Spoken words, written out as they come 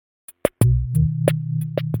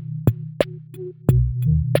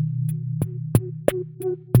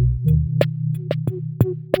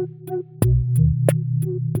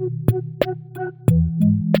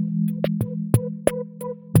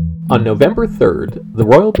On November 3rd, the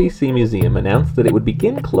Royal BC Museum announced that it would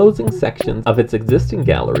begin closing sections of its existing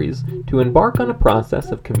galleries to embark on a process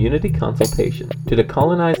of community consultation to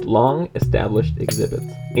decolonize long-established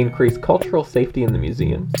exhibits, increase cultural safety in the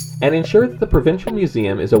museum, and ensure that the Provincial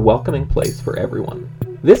Museum is a welcoming place for everyone.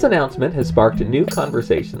 This announcement has sparked new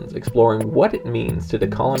conversations exploring what it means to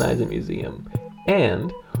decolonize a museum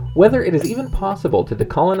and whether it is even possible to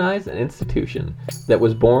decolonize an institution that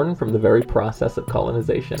was born from the very process of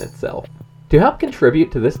colonization itself. To help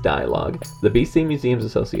contribute to this dialogue, the BC Museums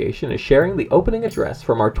Association is sharing the opening address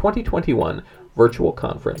from our 2021 virtual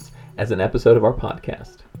conference as an episode of our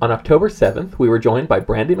podcast. On October 7th, we were joined by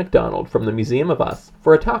Brandy MacDonald from the Museum of Us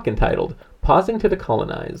for a talk entitled Pausing to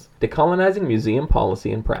Decolonize, Decolonizing Museum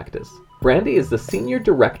Policy and Practice. Brandy is the Senior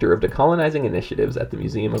Director of Decolonizing Initiatives at the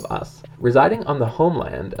Museum of Us, residing on the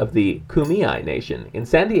homeland of the Kumeyaay Nation in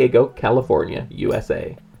San Diego, California,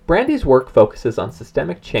 USA. Brandy's work focuses on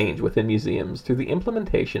systemic change within museums through the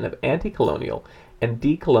implementation of anti-colonial and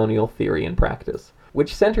decolonial theory and practice,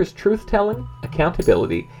 which centers truth-telling,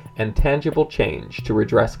 accountability, and tangible change to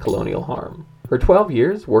redress colonial harm. Her 12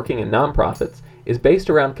 years working in nonprofits is based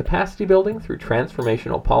around capacity building through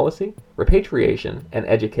transformational policy, repatriation, and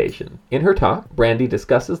education. In her talk, Brandy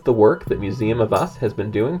discusses the work that Museum of Us has been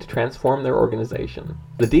doing to transform their organization,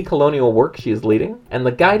 the decolonial work she is leading, and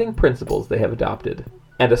the guiding principles they have adopted.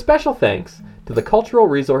 And a special thanks to the Cultural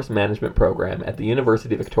Resource Management Program at the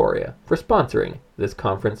University of Victoria for sponsoring this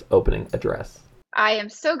conference opening address. I am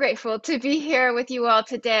so grateful to be here with you all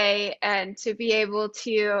today and to be able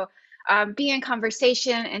to be in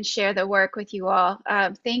conversation and share the work with you all.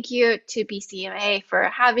 Thank you to BCMA for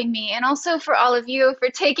having me, and also for all of you for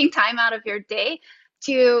taking time out of your day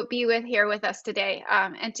to be here with us today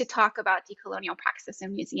and to talk about decolonial praxis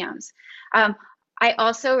in museums. I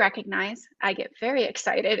also recognize I get very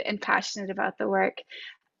excited and passionate about the work.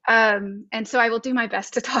 And so I will do my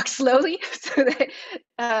best to talk slowly so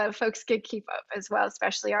that folks can keep up as well,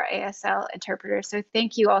 especially our ASL interpreters. So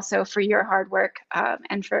thank you also for your hard work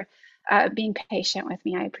and for being patient with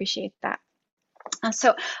me. I appreciate that.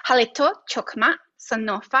 So halito chokma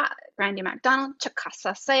sanofa Brandy MacDonald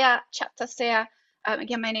chakasa saya chapta saya.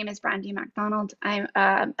 Again, my name is Brandy MacDonald. I'm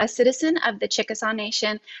a citizen of the Chickasaw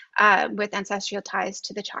Nation with ancestral ties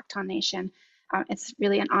to the Choctaw Nation. It's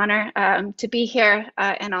really an honor to be here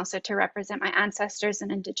and also to represent my ancestors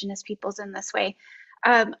and Indigenous peoples in this way.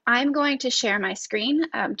 I'm going to share my screen,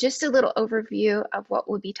 just a little overview of what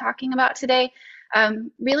we'll be talking about today.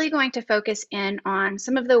 Really going to focus in on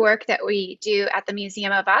some of the work that we do at the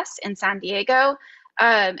Museum of Us in San Diego,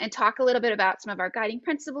 and talk a little bit about some of our guiding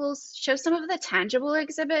principles, show some of the tangible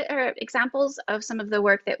examples of some of the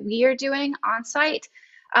work that we are doing on site,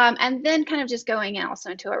 and then kind of just going in also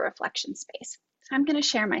into a reflection space. So I'm going to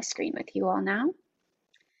share my screen with you all now.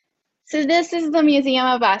 So this is the Museum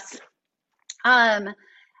of Us.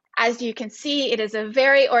 As you can see, it is a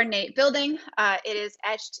very ornate building. It is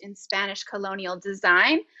etched in Spanish colonial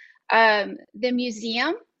design. The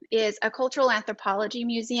museum is a cultural anthropology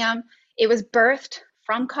museum. It was birthed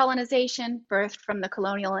from colonization, birthed from the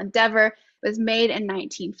colonial endeavor. It was made in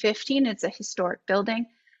 1915. It's a historic building.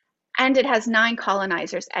 And it has 9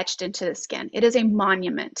 colonizers etched into the skin. It is a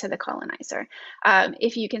monument to the colonizer.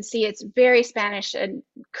 If you can see, it's very Spanish and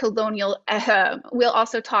colonial. We'll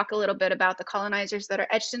also talk a little bit about the colonizers that are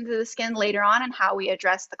etched into the skin later on and how we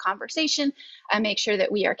address the conversation and make sure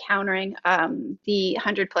that we are countering the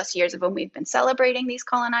 100+ years of when we've been celebrating these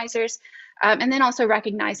colonizers. And then also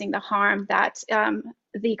recognizing the harm that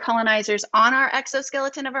the colonizers on our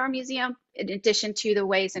exoskeleton of our museum, in addition to the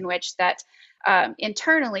ways in which that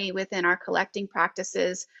internally within our collecting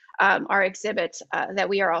practices, our exhibits, that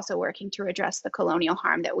we are also working to address the colonial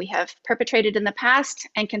harm that we have perpetrated in the past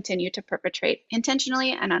and continue to perpetrate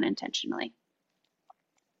intentionally and unintentionally.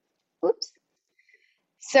 Oops.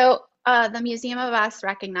 So the Museum of Us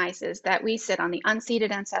recognizes that we sit on the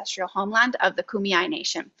unceded ancestral homeland of the Kumeyaay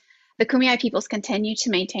Nation. The Kumeyaay peoples continue to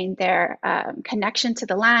maintain their connection to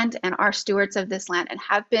the land and are stewards of this land and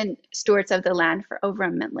have been stewards of the land for over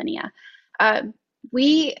a millennia.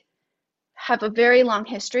 We have a very long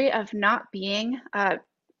history of not being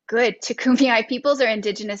good to Kumeyaay peoples or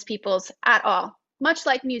Indigenous peoples at all, much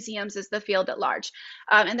like museums is the field at large.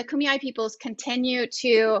 And the Kumeyaay peoples continue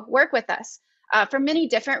to work with us for many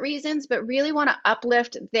different reasons, but really want to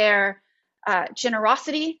uplift their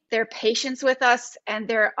generosity, their patience with us, and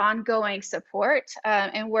their ongoing support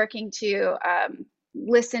and working to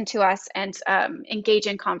listen to us and engage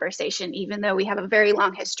in conversation, even though we have a very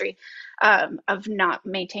long history of not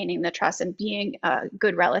maintaining the trust and being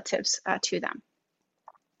good relatives to them.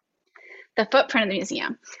 the footprint of the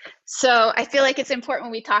museum. So I feel like it's important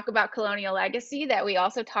when we talk about colonial legacy that we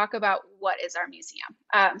also talk about what is our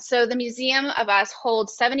museum. So the Museum of Us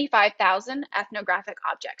holds 75,000 ethnographic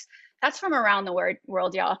objects. That's from around the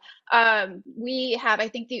world, y'all. We have, I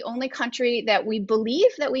think, the only country that we believe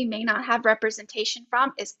that we may not have representation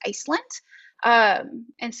from is Iceland.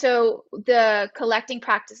 And so the collecting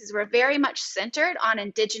practices were very much centered on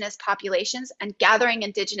indigenous populations and gathering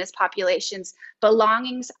indigenous populations'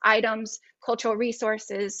 belongings, items, cultural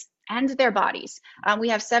resources, and their bodies. We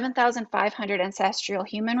have 7,500 ancestral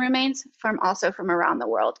human remains also from around the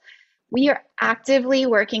world. We are actively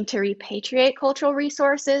working to repatriate cultural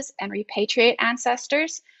resources and repatriate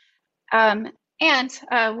ancestors.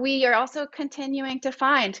 We are also continuing to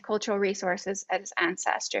find cultural resources as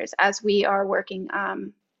ancestors as we are working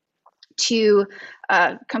to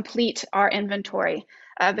complete our inventory,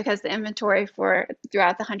 because the inventory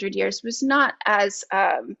throughout the 100 years was not as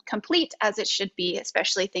complete as it should be,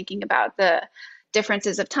 especially thinking about the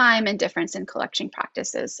differences of time and difference in collection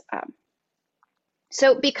practices.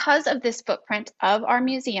 So because of this footprint of our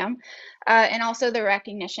museum, and also the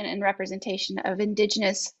recognition and representation of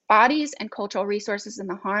Indigenous bodies and cultural resources and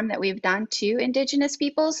the harm that we've done to Indigenous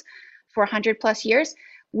peoples for 100+ years,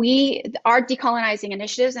 our decolonizing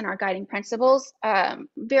initiatives and our guiding principles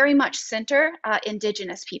very much center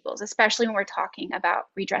Indigenous peoples, especially when we're talking about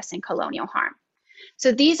redressing colonial harm.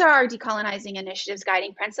 So these are our decolonizing initiatives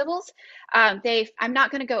guiding principles. I'm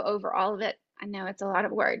not going to go over all of it. I know it's a lot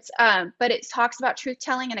of words, but it talks about truth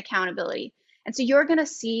telling and accountability. And so you're going to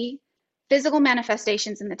see physical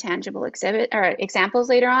manifestations in the tangible examples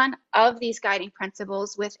later on of these guiding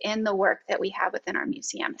principles within the work that we have within our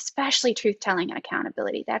museum, especially truth telling and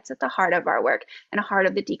accountability. That's at the heart of our work and the heart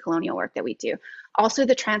of the decolonial work that we do. Also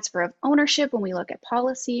the transfer of ownership when we look at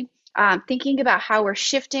policy. Thinking about how we're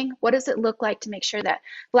shifting, what does it look like to make sure that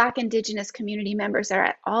Black Indigenous community members are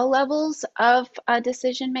at all levels of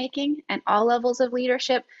decision making and all levels of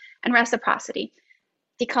leadership, and reciprocity.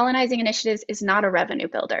 Decolonizing initiatives is not a revenue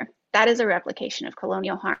builder. That is a replication of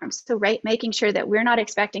colonial harm. So making sure that we're not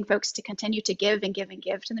expecting folks to continue to give and give and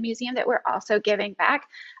give to the museum, that we're also giving back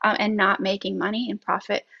and not making money and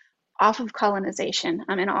profit off of colonization,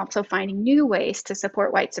 and also finding new ways to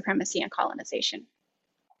support white supremacy and colonization.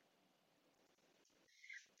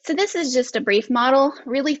 So this is just a brief model,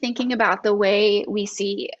 really thinking about the way we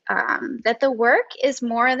see that the work is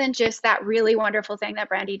more than just that really wonderful thing that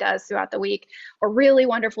Brandy does throughout the week, or really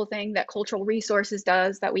wonderful thing that Cultural Resources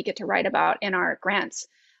does that we get to write about in our grants.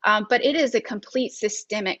 But it is a complete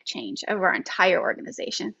systemic change of our entire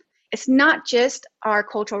organization. It's not just our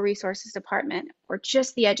Cultural Resources Department or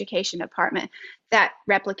just the Education Department that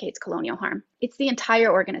replicates colonial harm. It's the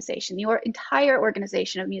entire organization. The entire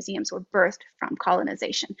organization of museums were birthed from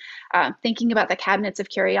colonization. Thinking about the cabinets of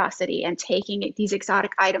curiosity and taking these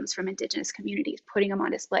exotic items from Indigenous communities, putting them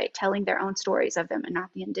on display, telling their own stories of them and not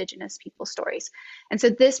the Indigenous people's stories. And so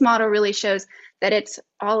this model really shows that it's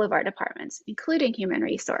all of our departments, including Human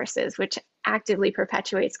Resources, which actively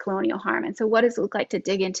perpetuates colonial harm. And so what does it look like to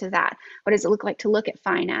dig into that? What does it look like to look at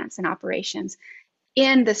finance and operations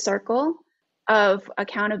in the circle of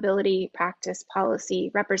accountability, practice, policy,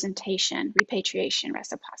 representation, repatriation,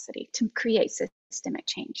 reciprocity to create systemic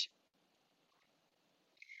change?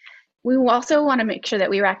 We also want to make sure that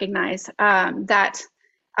we recognize that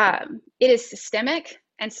it is systemic,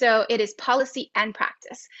 and so it is policy and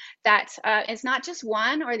practice. That it's not just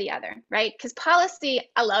one or the other, right? Because policy,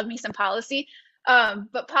 I love me some policy,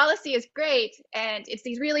 but policy is great, and it's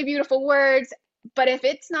these really beautiful words. But if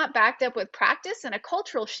it's not backed up with practice and a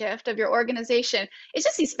cultural shift of your organization, it's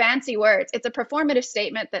just these fancy words. It's a performative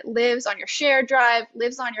statement that lives on your shared drive,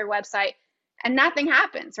 lives on your website, and nothing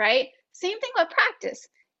happens, right? Same thing with practice.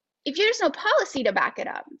 If there's no policy to back it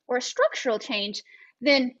up or a structural change,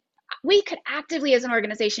 then we could actively as an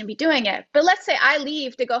organization be doing it. But let's say I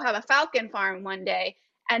leave to go have a falcon farm one day,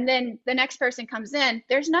 and then the next person comes in,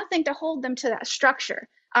 there's nothing to hold them to that structure.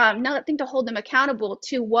 Nothing to hold them accountable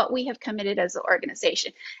to what we have committed as an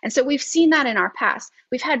organization. And so we've seen that in our past.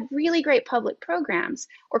 We've had really great public programs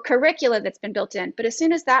or curricula that's been built in, but as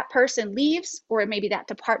soon as that person leaves, or maybe that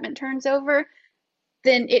department turns over,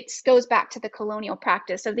 then it goes back to the colonial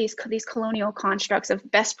practice of these colonial constructs of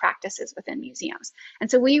best practices within museums. And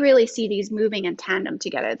so we really see these moving in tandem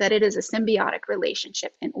together, that it is a symbiotic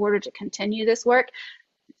relationship in order to continue this work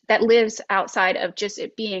that lives outside of just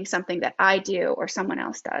it being something that I do or someone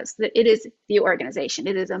else does. That it is the organization,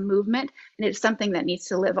 it is a movement, and it's something that needs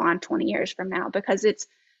to live on 20 years from now, because it's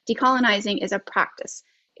decolonizing is a practice.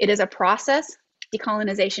 It is a process.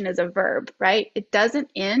 Decolonization is a verb, right? It doesn't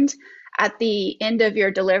end at the end of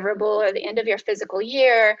your deliverable or the end of your physical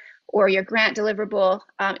year or your grant deliverable.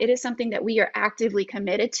 It is something that we are actively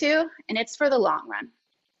committed to, and it's for the long run.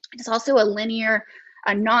 It's also a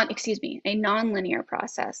non-linear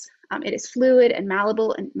process. It is fluid and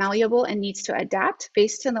malleable and needs to adapt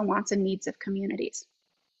based on the wants and needs of communities.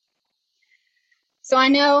 So I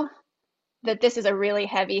know that this is a really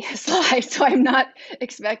heavy slide, so I'm not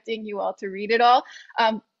expecting you all to read it all.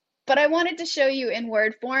 But I wanted to show you in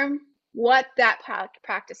word form what that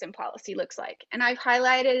practice and policy looks like. And I've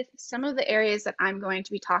highlighted some of the areas that I'm going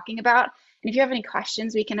to be talking about. And if you have any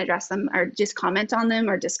questions, we can address them or just comment on them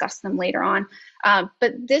or discuss them later on.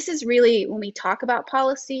 But this is really when we talk about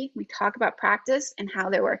policy, we talk about practice and how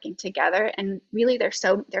they're working together. And really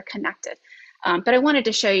they're connected. But I wanted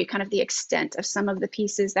to show you kind of the extent of some of the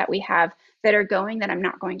pieces that we have that are going that I'm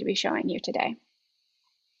not going to be showing you today.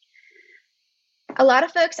 A lot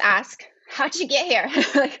of folks ask, how'd you get here?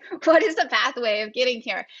 Like, what is the pathway of getting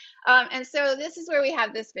here? And so this is where we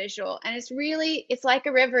have this visual, and it's like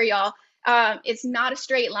a river, y'all. It's not a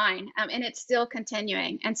straight line, and it's still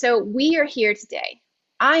continuing. And so we are here today.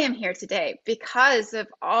 I am here today because of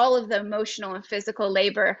all of the emotional and physical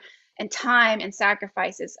labor and time and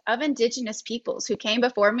sacrifices of Indigenous peoples who came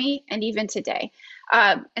before me and even today.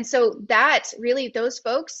 And so that really, those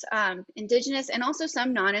folks, Indigenous and also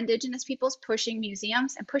some non-Indigenous peoples pushing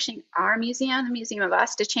museums and pushing our museum, the Museum of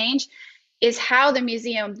Us, to change, is how the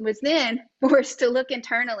museum was then forced to look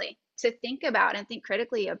internally, to think about and think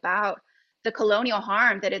critically about the colonial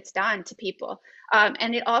harm that it's done to people.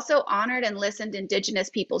 And it also honored and listened Indigenous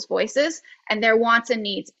people's voices and their wants and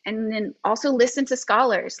needs. And then also listened to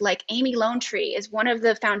scholars like Amy Lone Tree is one of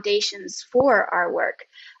the foundations for our work.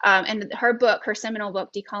 And her book, her seminal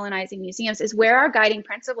book, Decolonizing Museums, is where our guiding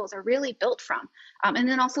principles are really built from. And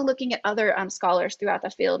then also looking at other scholars throughout the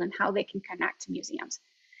field and how they can connect to museums.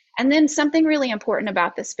 And then something really important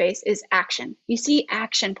about this space is action. You see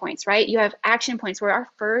action points, right? You have action points where our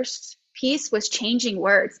first piece was changing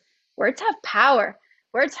words. Words have power.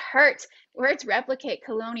 Words hurt. Words replicate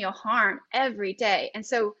colonial harm every day. And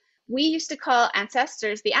so we used to call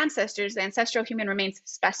the ancestral human remains,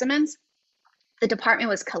 specimens. The department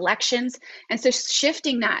was collections. And so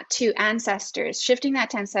shifting that to ancestors, shifting that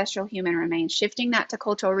to ancestral human remains, shifting that to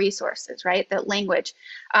cultural resources, right? The language.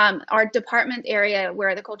 Our department area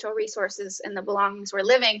where the cultural resources and the belongings were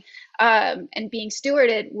living and being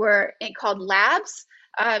stewarded were called labs.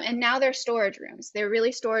 And now they're storage rooms. They're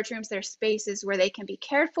really storage rooms. They're spaces where they can be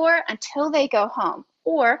cared for until they go home.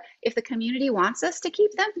 Or if the community wants us to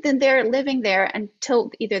keep them, then they're living there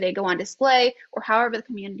until either they go on display or however the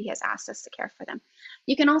community has asked us to care for them.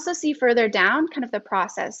 You can also see further down kind of the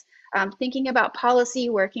process, thinking about policy,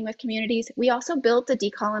 working with communities. We also built the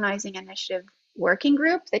Decolonizing Initiative working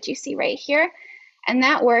group that you see right here. And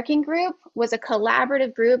that working group was a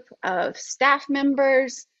collaborative group of staff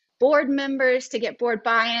members, board members to get board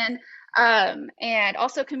buy-in, and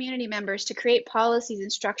also community members to create policies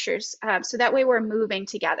and structures. So that way we're moving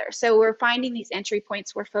together. So we're finding these entry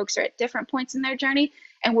points where folks are at different points in their journey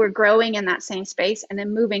and we're growing in that same space and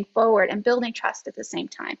then moving forward and building trust at the same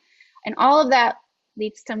time. And all of that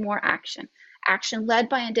leads to more action. Action led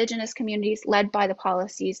by Indigenous communities, led by the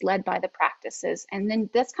policies, led by the practices. And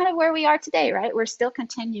then that's kind of where we are today, right? We're still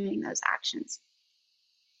continuing those actions.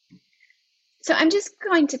 So I'm just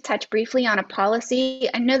going to touch briefly on a policy.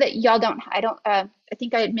 I know that y'all I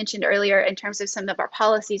think I had mentioned earlier in terms of some of our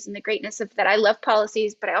policies and the greatness of that. I love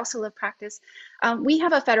policies, but I also love practice. We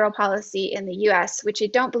have a federal policy in the US, which I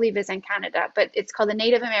don't believe is in Canada, but it's called the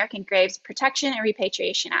Native American Graves Protection and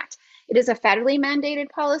Repatriation Act. It is a federally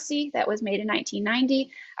mandated policy that was made in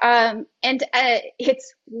 1990. And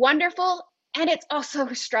it's wonderful. And it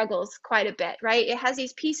also struggles quite a bit, right? It has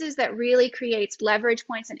these pieces that really creates leverage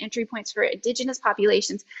points and entry points for Indigenous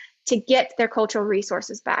populations to get their cultural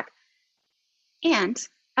resources back. And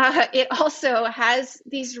it also has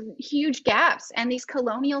these huge gaps and these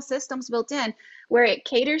colonial systems built in where it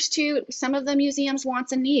caters to some of the museum's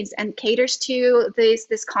wants and needs and caters to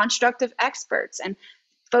this construct of experts and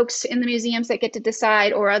folks in the museums that get to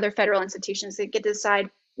decide, or other federal institutions that get to decide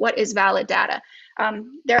what is valid data.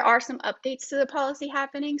 There are some updates to the policy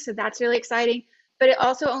happening, so that's really exciting, but it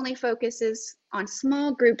also only focuses on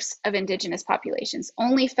small groups of Indigenous populations,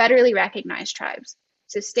 only federally recognized tribes.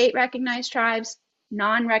 So state recognized tribes,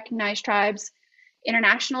 non-recognized tribes,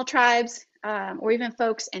 international tribes, or even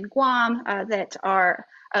folks in Guam that are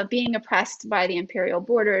being oppressed by the imperial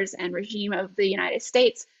borders and regime of the United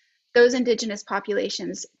States. Those Indigenous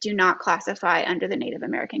populations do not classify under the Native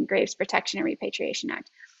American Graves Protection and Repatriation Act.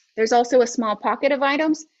 There's also a small pocket of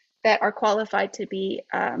items that are qualified to be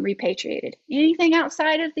repatriated. Anything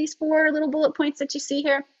outside of these 4 little bullet points that you see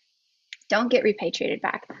here, don't get repatriated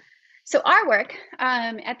back. So our work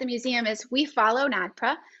at the museum is we follow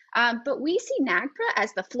NAGPRA, but we see NAGPRA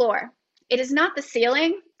as the floor. It is not the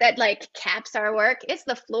ceiling that like caps our work. It's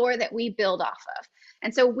the floor that we build off of.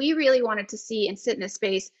 And so we really wanted to see and sit in a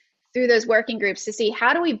space through those working groups to see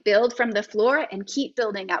how do we build from the floor and keep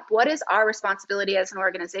building up? What is our responsibility as an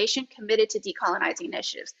organization committed to decolonizing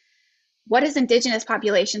initiatives? What has Indigenous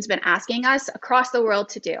populations been asking us across the world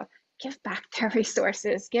to do? Give back their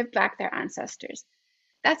resources, give back their ancestors.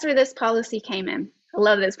 That's where this policy came in. I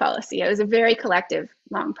love this policy. It was a very collective,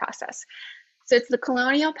 long process. So it's the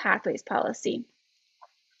Colonial Pathways Policy.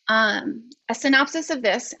 A synopsis of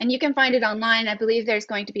this, and you can find it online. I believe there's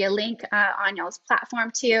going to be a link on y'all's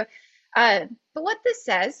platform too. But what this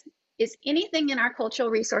says is anything in our cultural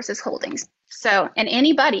resources holdings. So, and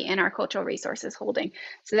anybody in our cultural resources holding.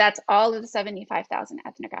 So that's all of the 75,000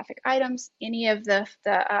 ethnographic items, any of the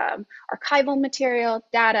archival material,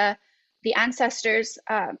 data, the ancestors,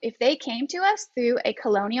 if they came to us through a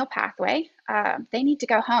colonial pathway, they need to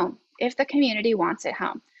go home if the community wants it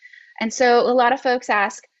home. And so a lot of folks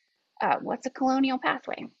ask, what's a colonial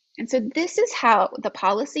pathway? And so this is how the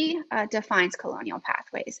policy defines colonial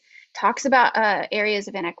pathways. Talks about areas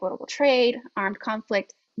of inequitable trade, armed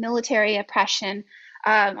conflict, military oppression,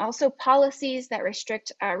 also policies that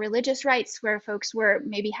restrict religious rights where folks were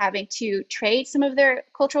maybe having to trade some of their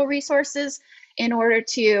cultural resources in order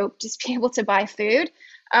to just be able to buy food.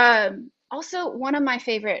 Also, one of my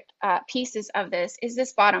favorite pieces of this is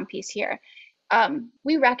this bottom piece here.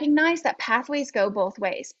 We recognize that pathways go both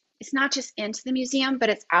ways. It's not just into the museum, but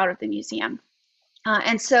it's out of the museum.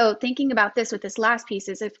 And so thinking about this with this last piece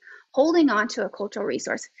is if holding on to a cultural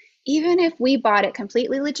resource, even if we bought it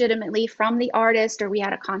completely legitimately from the artist or we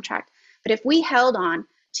had a contract, but if we held on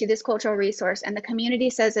to this cultural resource and the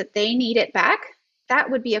community says that they need it back,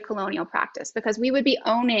 that would be a colonial practice because we would be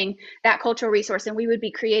owning that cultural resource and we would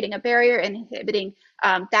be creating a barrier and inhibiting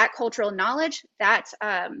that cultural knowledge, that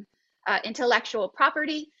intellectual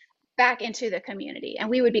property back into the community, and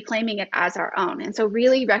we would be claiming it as our own. And so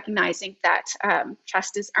really recognizing that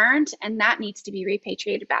trust is earned and that needs to be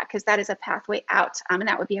repatriated back because that is a pathway out, and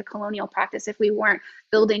that would be a colonial practice if we weren't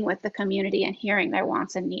building with the community and hearing their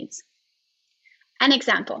wants and needs. An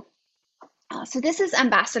example. So this is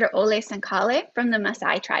Ambassador Ole Sankale from the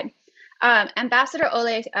Maasai tribe. Ambassador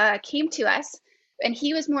Ole came to us and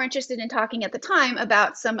he was more interested in talking at the time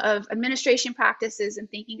about some of administration practices and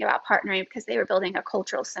thinking about partnering because they were building a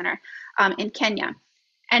cultural center in Kenya.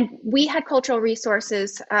 And we had cultural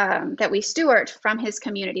resources that we steward from his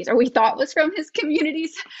communities, or we thought was from his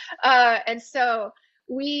communities. And so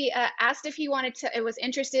we asked if he was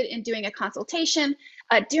interested in doing a consultation.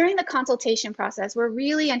 During the consultation process, we're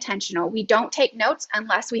really intentional. We don't take notes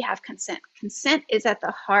unless we have consent. Consent is at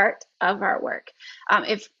the heart of our work.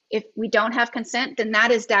 If we don't have consent, then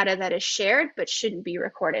that is data that is shared but shouldn't be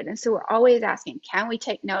recorded. And so we're always asking, can we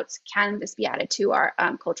take notes? Can this be added to our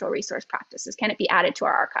cultural resource practices? Can it be added to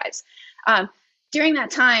our archives? During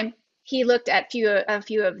that time, he looked at a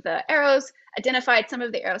few of the arrows, identified some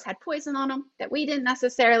of the arrows had poison on them that we didn't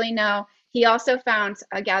necessarily know. He also found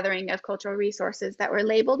a gathering of cultural resources that were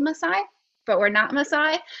labeled Maasai, but were not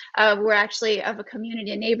Maasai. We're actually of a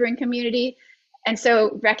community, a neighboring community. And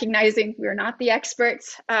so recognizing we're not the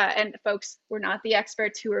experts and folks were not the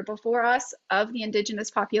experts who were before us of the indigenous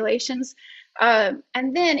populations. And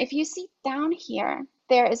then if you see down here,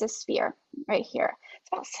 there is a sphere right here. It's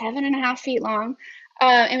about 7.5 feet long.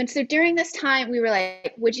 And so during this time, we were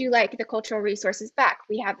like, would you like the cultural resources back?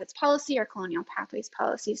 We have this policy, our Colonial Pathways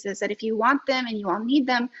policy says that if you want them and you all need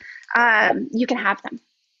them, you can have them.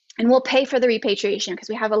 And we'll pay for the repatriation because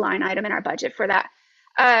we have a line item in our budget for that.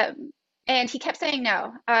 And he kept saying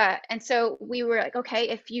no. And so we were like, okay,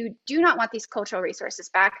 if you do not want these cultural resources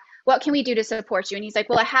back, what can we do to support you? And he's like,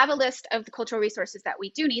 well, I have a list of the cultural resources that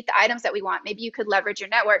we do need, the items that we want. Maybe you could leverage your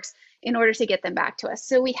networks in order to get them back to us.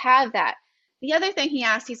 So we have that. The other thing he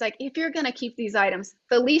asked, he's like, if you're going to keep these items,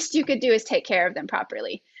 the least you could do is take care of them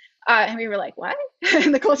properly. And we were like, what?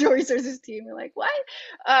 And the cultural resources team were like, what?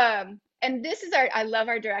 And this is I love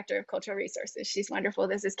our director of cultural resources. She's wonderful.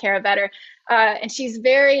 This is Kara Vetter. And she's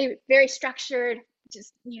very, very structured,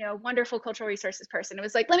 just, wonderful cultural resources person. It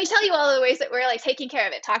was like, let me tell you all the ways that we're like taking care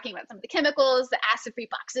of it, talking about some of the chemicals, the acid-free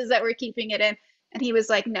boxes that we're keeping it in. And he was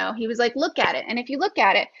like, no, he was like, look at it. And if you look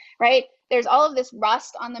at it, right, there's all of this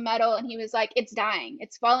rust on the metal. And he was like, it's dying,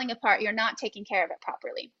 it's falling apart. You're not taking care of it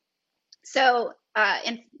properly. So,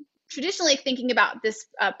 and traditionally thinking about this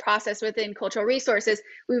process within cultural resources,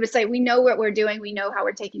 we would say, we know what we're doing, we know how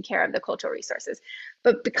we're taking care of the cultural resources.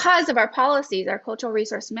 But because of our policies, our cultural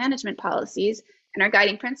resource management policies and our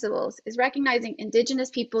guiding principles is recognizing Indigenous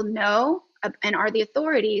people know and are the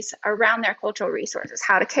authorities around their cultural resources,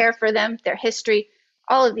 how to care for them, their history,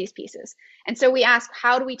 all of these pieces. And so we asked,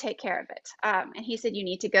 how do we take care of it? And he said, you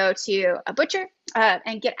need to go to a butcher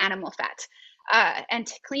and get animal fat. And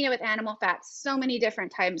to clean it with animal fat so many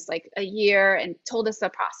different times, like a year, and told us the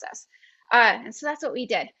process. And so that's what we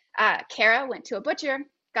did. Kara went to a butcher,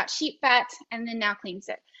 got sheep fat, and then now cleans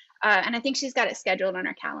it. And I think she's got it scheduled on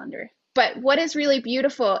her calendar. But what is really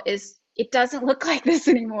beautiful is it doesn't look like this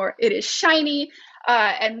anymore. It is shiny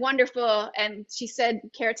and wonderful. And she said,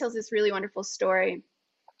 Kara tells this really wonderful story,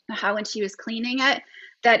 how when she was cleaning it,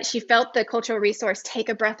 that she felt the cultural resource take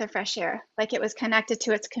a breath of fresh air, like it was connected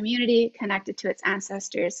to its community, connected to its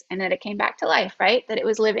ancestors, and that it came back to life, right? That it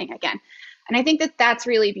was living again. And I think that that's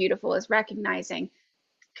really beautiful, is recognizing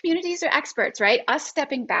communities are experts, right? Us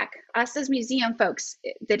stepping back, us as museum folks,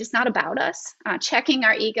 that it's not about us, checking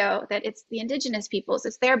our ego, that it's the indigenous peoples,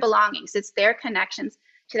 it's their belongings, it's their connections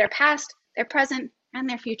to their past, their present, and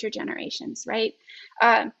their future generations, right?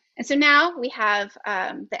 And so now we have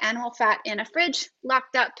the animal fat in a fridge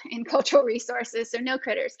locked up in cultural resources, so no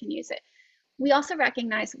critters can use it. We also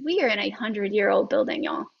recognize we are in a 100-year-old building,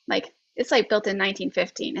 y'all. Like, it's like built in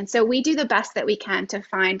 1915. And so we do the best that we can to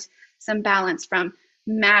find some balance from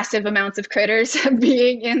massive amounts of critters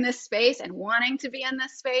being in this space and wanting to be in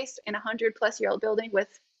this space in a 100-plus-year-old building with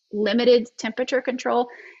limited temperature control,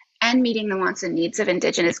 and meeting the wants and needs of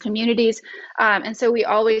indigenous communities. And so we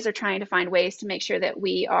always are trying to find ways to make sure that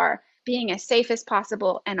we are being as safe as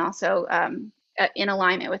possible, and also in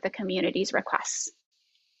alignment with the community's requests.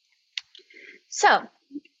 So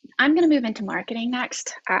I'm going to move into marketing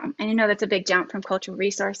next. And I know that's a big jump from cultural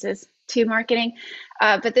resources to marketing,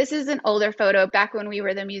 but this is an older photo back when we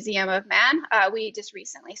were the Museum of Man. We just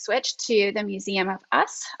recently switched to the Museum of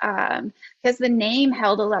Us because the name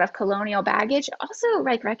held a lot of colonial baggage. Also,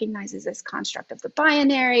 like, recognizes this construct of the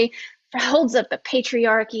binary, holds up the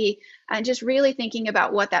patriarchy, and just really thinking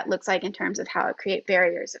about what that looks like in terms of how it creates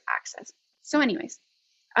barriers of access. So anyways,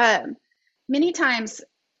 many times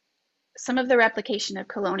some of the replication of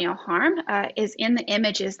colonial harm is in the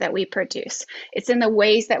images that we produce. It's in the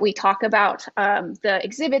ways that we talk about the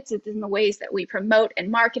exhibits. It's in the ways that we promote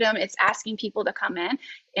and market them. It's asking people to come in.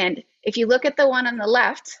 And if you look at the one on the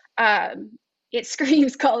left, it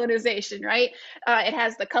screams colonization, right? It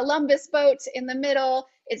has the Columbus boat in the middle.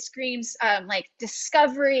 It screams like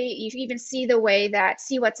discovery. You even see the way that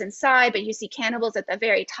see what's inside, but you see cannibals at the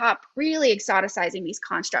very top, really exoticizing these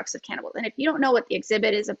constructs of cannibals. And if you don't know what the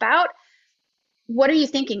exhibit is about, what are you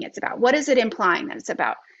thinking it's about? What is it implying that it's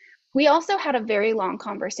about? We also had a very long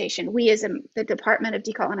conversation, we as the Department of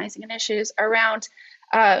Decolonizing Initiatives, around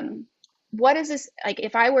what is this, like,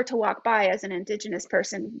 if I were to walk by as an Indigenous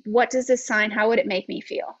person, what does this sign, how would it make me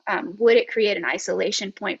feel? Would it create an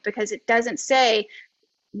isolation point? Because it doesn't say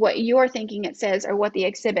what you're thinking it says or what the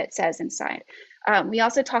exhibit says inside. We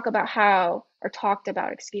also talked about how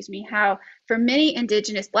for many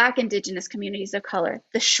Indigenous, Black Indigenous communities of color,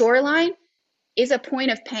 the shoreline is a point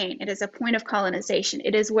of pain. It is a point of colonization.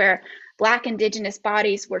 It is where Black Indigenous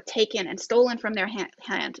bodies were taken and stolen from their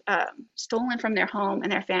stolen from their home and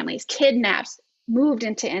their families, kidnapped, moved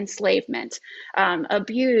into enslavement,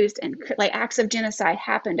 abused, and like acts of genocide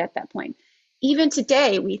happened at that point. Even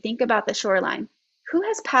today, we think about the shoreline. Who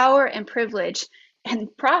has power and privilege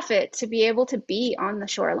and profit to be able to be on the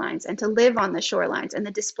shorelines and to live on the shorelines, and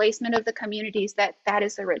the displacement of the communities that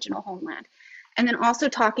is the original homeland? And then also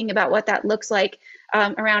talking about what that looks like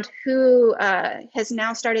around who has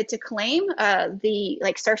now started to claim the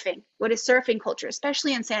surfing. What is surfing culture,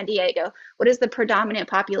 especially in San Diego? What is the predominant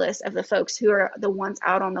populace of the folks who are the ones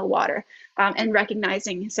out on the water, and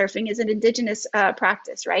recognizing surfing is an Indigenous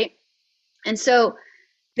practice, right? And so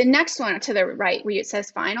the next one to the right, where it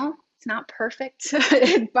says final, it's not perfect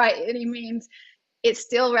by any means. It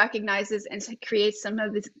still recognizes and creates some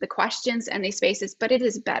of the questions and these spaces, but it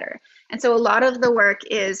is better. And so a lot of the work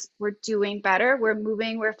is we're doing better. We're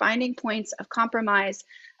moving, we're finding points of compromise,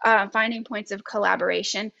 finding points of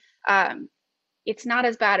collaboration. It's not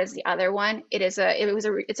as bad as the other one. It's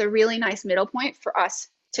a really nice middle point for us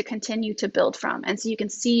to continue to build from. And so you can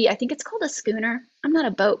see, I think it's called a schooner. I'm not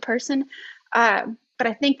a boat person, but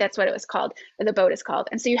I think that's what it was called, or the boat is called.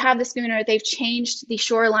 And so you have the schooner, they've changed the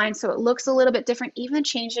shoreline so it looks a little bit different. Even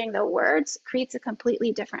changing the words creates a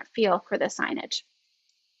completely different feel for the signage.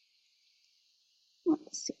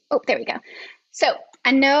 Let's see. Oh, there we go. So I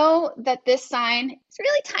know that this sign is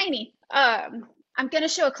really tiny. I'm going to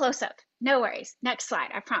show a close-up. No worries. Next slide,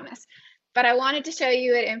 I promise. But I wanted to show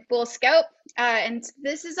you it in full scope. And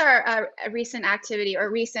this is our recent activity or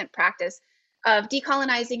recent practice of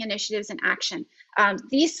decolonizing initiatives in action.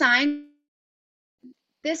 These signs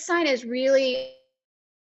this sign is really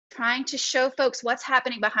trying to show folks what's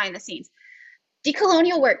happening behind the scenes.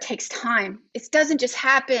 Decolonial work takes time. It doesn't just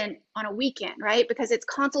happen on a weekend, right? Because it's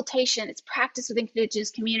consultation, it's practice with Indigenous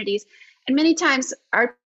communities. And many times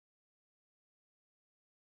our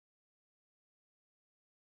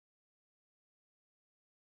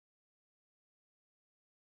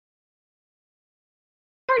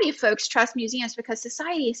majority of folks trust museums because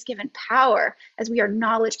society is given power as we are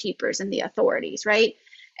knowledge keepers and the authorities, right?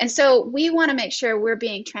 And so we want to make sure we're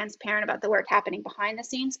being transparent about the work happening behind the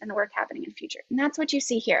scenes and the work happening in the future. And that's what you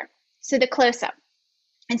see here. So the close-up.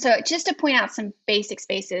 And so just to point out some basic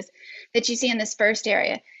spaces that you see in this first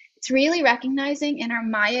area, it's really recognizing in our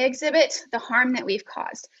Maya exhibit the harm that we've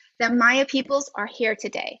caused. That Maya peoples are here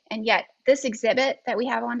today. And yet this exhibit that we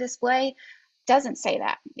have on display doesn't say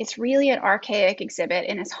that. It's really an archaic exhibit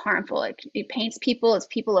and it's harmful. It paints people as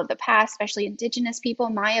people of the past, especially Indigenous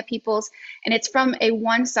people, Maya peoples, and it's from a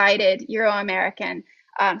one-sided Euro-American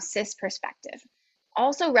cis perspective.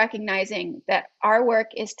 Also recognizing that our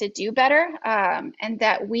work is to do better and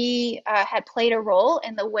that we had played a role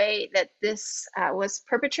in the way that this was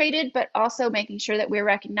perpetrated, but also making sure that we're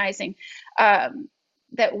recognizing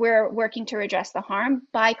that we're working to redress the harm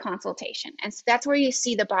by consultation. And so that's where you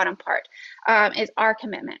see the bottom part is our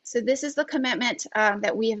commitment. So this is the commitment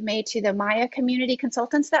that we have made to the Maya community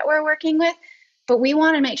consultants that we're working with, but we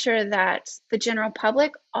want to make sure that the general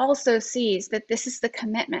public also sees that this is the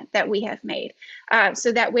commitment that we have made.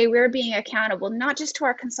 So that way we're being accountable, not just to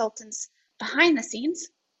our consultants behind the scenes,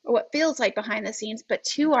 or what feels like behind the scenes, but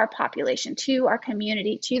to our population, to our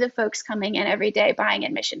community, to the folks coming in every day buying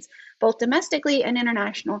admissions, both domestically and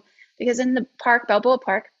international. Because in the park, Balboa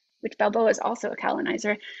Park, which Balboa is also a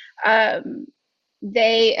colonizer,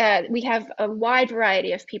 we have a wide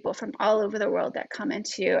variety of people from all over the world that come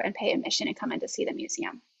into and pay admission and come in to see the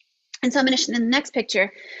museum. And so I'm going to, in the next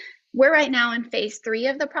picture, we're right now in phase 3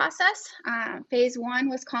 of the process. Phase 1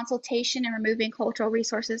 was consultation and removing cultural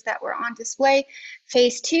resources that were on display.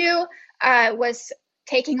 Phase 2 was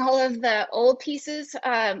taking all of the old pieces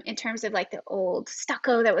in terms of like the old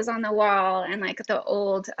stucco that was on the wall and like the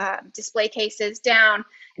old display cases down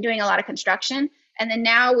and doing a lot of construction. And then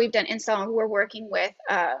now we've done install and we're working with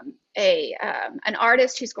an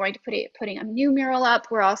artist who's going to putting a new mural up.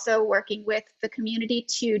 We're also working with the community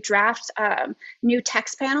to draft new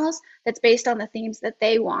text panels that's based on the themes that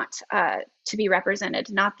they want to be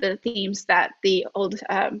represented, not the themes that the old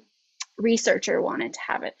researcher wanted to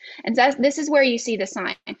have it. And this is where you see the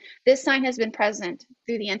sign. This sign has been present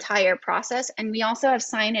through the entire process. And we also have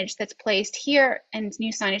signage that's placed here and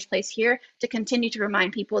new signage placed here to continue to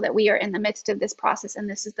remind people that we are in the midst of this process and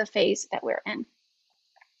this is the phase that we're in.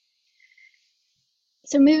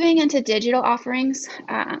 So moving into digital offerings,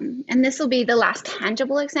 and this will be the last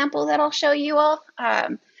tangible example that I'll show you all,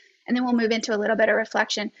 and then we'll move into a little bit of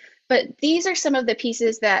reflection. But these are some of the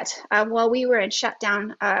pieces that while we were in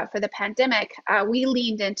shutdown for the pandemic, we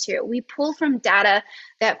leaned into. We pulled from data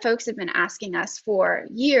that folks have been asking us for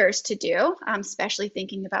years to do, especially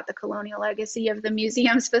thinking about the colonial legacy of the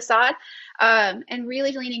museum's facade, and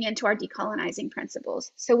really leaning into our decolonizing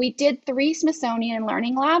principles. So we did 3 Smithsonian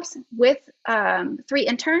Learning Labs with 3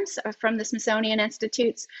 interns from the Smithsonian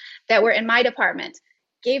Institutes that were in my department,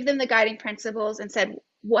 gave them the guiding principles and said,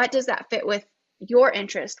 what does that fit with your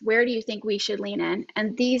interest? Where do you think we should lean in?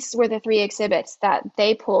 And these were the 3 exhibits that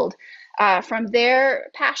they pulled from their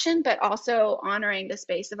passion, but also honoring the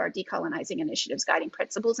space of our decolonizing initiatives, guiding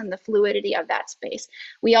principles and the fluidity of that space.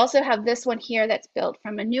 We also have this one here that's built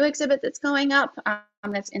from a new exhibit that's going up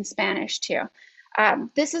that's in Spanish too.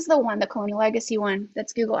 This is the one, the colonial legacy one,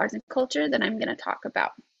 that's Google Arts and Culture that I'm going to talk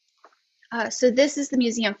about. So this is the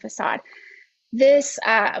museum facade. This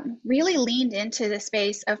really leaned into the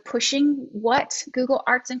space of pushing what Google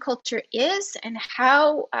Arts and Culture is and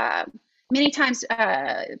how many times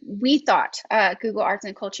we thought Google Arts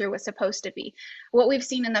and Culture was supposed to be. What we've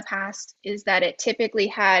seen in the past is that it typically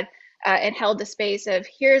had and held the space of,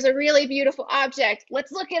 here's a really beautiful object,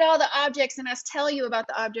 let's look at all the objects and us tell you about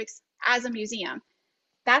the objects as a museum.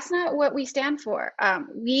 That's not what we stand for.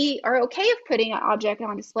 We are okay with putting an object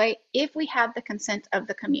on display if we have the consent of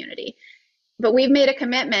the community. But we've made a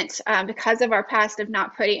commitment because of our past of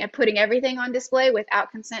not putting everything on display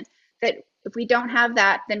without consent, that if we don't have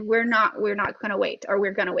that, then we're not going to wait, or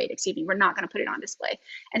we're going to wait, excuse me, we're not going to put it on display.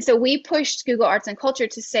 And so we pushed Google Arts and Culture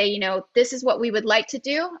to say, you know, this is what we would like to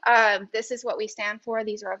do. This is what we stand for.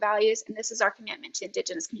 These are our values. And this is our commitment to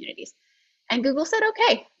Indigenous communities. And Google said,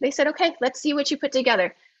 okay. They said, okay, let's see what you put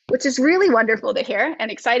together, which is really wonderful to hear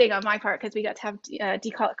and exciting on my part because we got to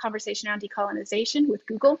have conversation around decolonization with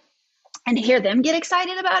Google and hear them get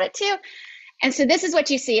excited about it too. And so this is what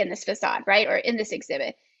you see in this facade, right? Or in this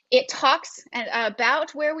exhibit. It talks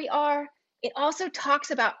about where we are. It also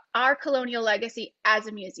talks about our colonial legacy as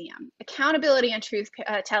a museum. Accountability and truth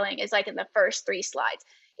telling is like in the first 3 slides.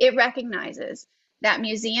 It recognizes that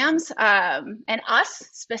museums and us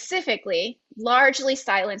specifically largely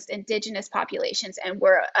silenced indigenous populations and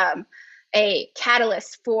were a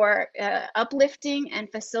catalyst for uplifting and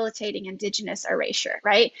facilitating indigenous erasure,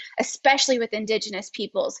 right? Especially with indigenous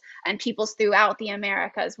peoples and peoples throughout the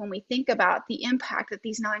Americas when we think about the impact that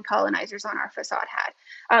these non-colonizers on our facade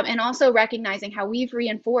had. And also recognizing how we've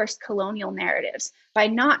reinforced colonial narratives by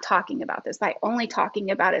not talking about this, by only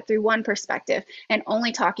talking about it through one perspective and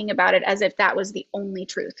only talking about it as if that was the only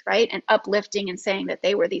truth, right? And uplifting and saying that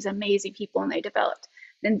they were these amazing people and they developed,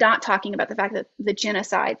 and not talking about the fact that the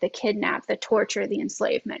genocide, the kidnap, the torture, the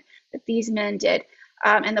enslavement that these men did,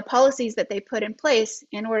 and the policies that they put in place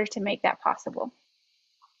in order to make that possible.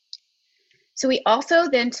 So we also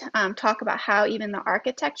then talk about how even the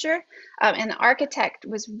architecture, and the architect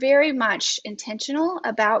was very much intentional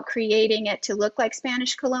about creating it to look like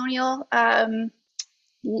Spanish colonial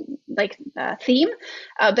theme,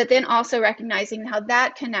 but then also recognizing how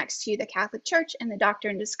that connects to the Catholic Church and the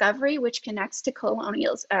Doctrine of Discovery, which connects to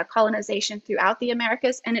colonization throughout the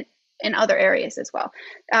Americas and in other areas as well.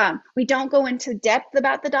 We don't go into depth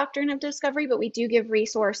about the Doctrine of Discovery, but we do give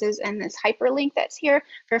resources and this hyperlink that's here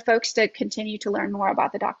for folks to continue to learn more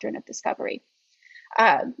about the Doctrine of Discovery.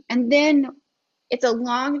 And then it's a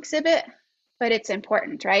long exhibit, but it's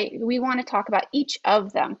important, right? We want to talk about each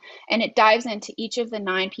of them, and it dives into each of the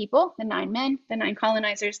 9 people, the 9 men, the 9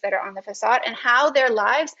 colonizers that are on the facade, and how their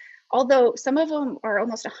lives, although some of them are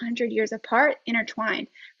almost 100 years apart, intertwined,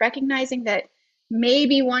 recognizing that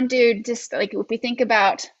maybe one dude, just like if we think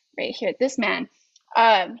about right here, this man,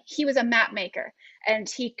 he was a map maker, and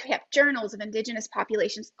he kept journals of indigenous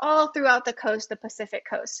populations all throughout the coast, the Pacific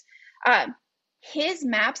coast. His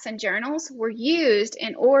maps and journals were used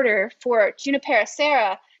in order for Junipero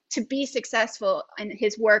Serra to be successful in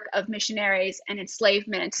his work of missionaries and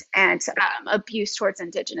enslavement and abuse towards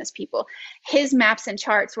indigenous people. His maps and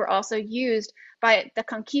charts were also used by the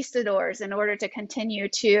conquistadors in order to continue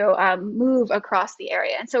to move across the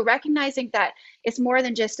area. And so recognizing that it's more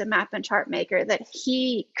than just a map and chart maker, that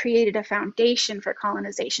he created a foundation for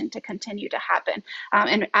colonization to continue to happen,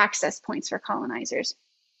 and access points for colonizers.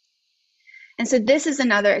 And so this is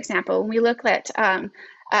another example when we look at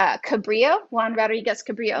Cabrillo, Juan Rodriguez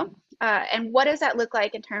Cabrillo, and what does that look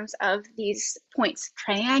like in terms of these points,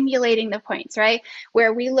 triangulating the points, right?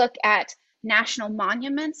 Where we look at national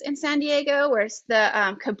monuments in San Diego, where's the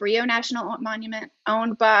Cabrillo National Monument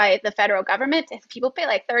owned by the federal government. If people pay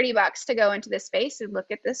like $30 to go into this space and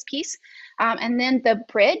look at this piece. And then the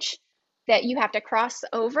bridge that you have to cross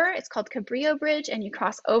over, it's called Cabrillo Bridge, and you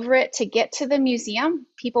cross over it to get to the museum.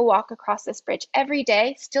 People walk across this bridge every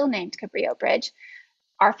day, still named Cabrillo Bridge.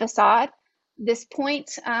 Our facade, this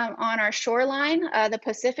point on our shoreline, the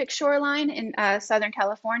Pacific shoreline in Southern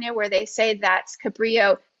California, where they say that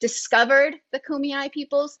Cabrillo discovered the Kumeyaay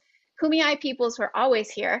peoples. Kumeyaay peoples were always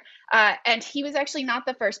here, and he was actually not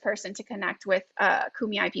the first person to connect with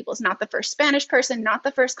Kumeyaay peoples, not the first Spanish person, not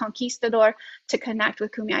the first conquistador to connect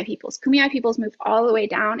with Kumeyaay peoples. Kumeyaay peoples moved all the way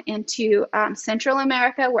down into Central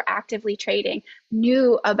America, were actively trading,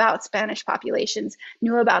 knew about Spanish populations,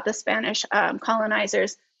 knew about the Spanish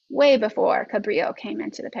colonizers way before Cabrillo came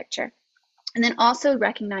into the picture. And then also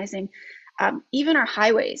recognizing even our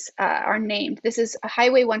highways are named. This is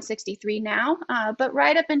Highway 163 now, but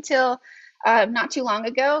right up until not too long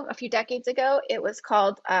ago, a few decades ago, it was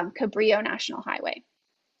called Cabrillo National Highway.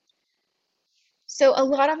 So a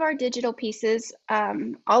lot of our digital pieces,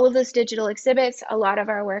 all of those digital exhibits, a lot of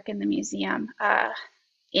our work in the museum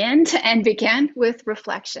end and begin with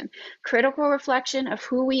reflection, critical reflection of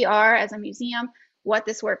who we are as a museum, what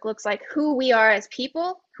this work looks like, who we are as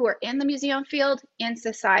people who are in the museum field, in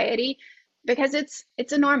society, because it's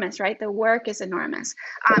enormous, right? The work is enormous.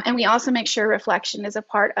 And we also make sure reflection is a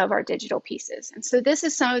part of our digital pieces. And so this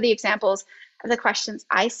is some of the examples of the questions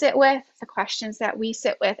I sit with, the questions that we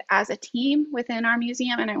sit with as a team within our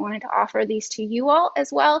museum. And I wanted to offer these to you all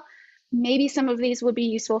as well. Maybe some of these would be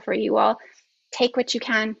useful for you all. Take what you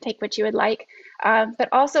can, take what you would like, but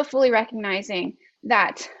also fully recognizing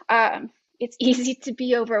that it's easy to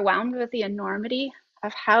be overwhelmed with the enormity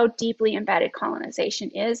of how deeply embedded colonization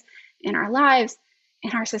is in our lives, in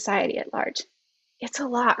our society at large. It's a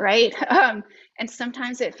lot, right? And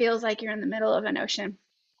sometimes it feels like you're in the middle of an ocean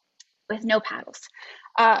with no paddles.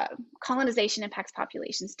 Colonization impacts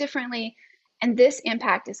populations differently, And this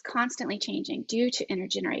impact is constantly changing due to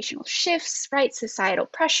intergenerational shifts, right? Societal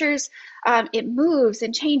pressures. It moves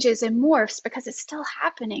and changes and morphs because it's still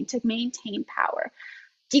happening to maintain power.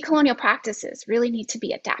 Decolonial practices really need to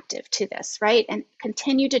be adaptive to this, right? And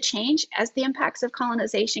continue to change as the impacts of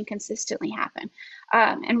colonization consistently happen.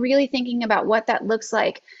 And really thinking about what that looks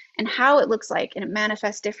like and how it looks like, and it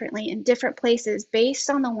manifests differently in different places based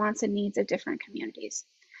on the wants and needs of different communities.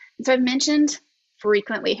 And so I've mentioned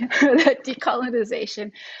frequently that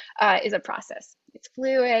decolonization is a process. It's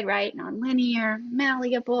fluid, right? Nonlinear,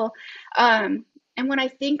 malleable. And when I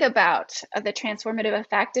think about the transformative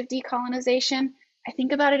effect of decolonization, I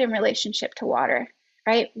think about it in relationship to water,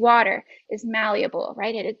 right? Water is malleable,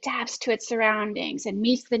 right? It adapts to its surroundings and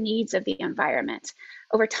meets the needs of the environment.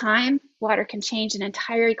 Over time, water can change an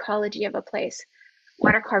entire ecology of a place.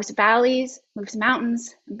 Water carves valleys, moves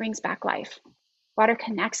mountains, and brings back life. Water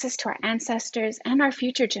connects us to our ancestors and our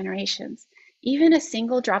future generations. Even a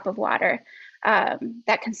single drop of water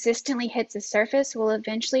that consistently hits the surface will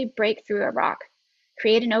eventually break through a rock,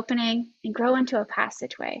 create an opening, and grow into a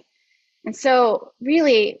passageway. And so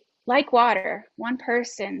really, like water, one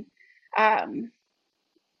person,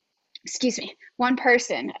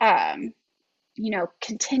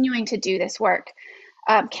 continuing to do this work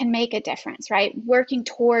can make a difference, right? Working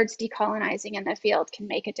towards decolonizing in the field can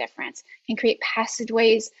make a difference, can create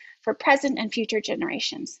passageways for present and future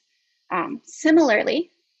generations.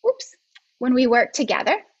 Similarly, when we work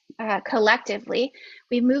together collectively,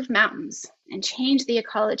 we move mountains and change the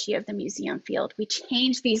ecology of the museum field. We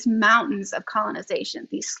change these mountains of colonization,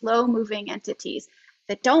 these slow moving entities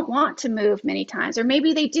that don't want to move many times, or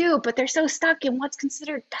maybe they do, but they're so stuck in what's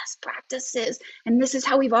considered best practices. And this is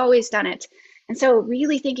how we've always done it. And so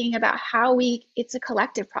really thinking about how it's a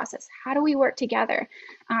collective process. How do we work together?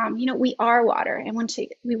 We are water, and when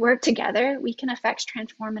we work together, we can affect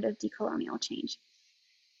transformative decolonial change.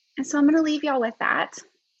 And so I'm going to leave y'all with that.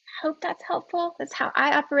 Hope that's helpful. That's how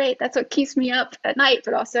I operate. That's what keeps me up at night,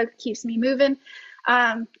 but also keeps me moving.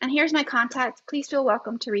 And here's my contact. Please feel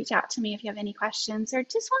welcome to reach out to me if you have any questions or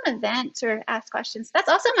just want to vent or ask questions. That's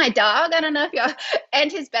also my dog. I don't know if y'all,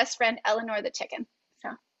 and his best friend, Eleanor the chicken. So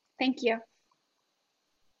thank you.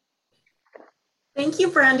 Thank you,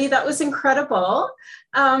 Brandy. That was incredible.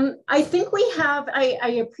 I think we have,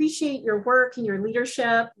 I appreciate your work and your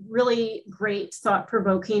leadership, really great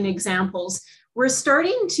thought-provoking examples. We're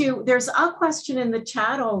starting to, there's a question in the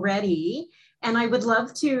chat already, and I would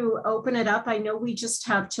love to open it up. I know we just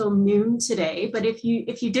have till noon today, but if you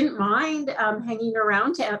didn't mind hanging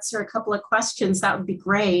around to answer a couple of questions, that would be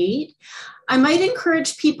great. I might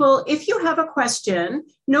encourage people, if you have a question,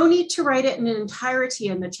 no need to write it in entirety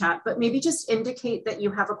in the chat, but maybe just indicate that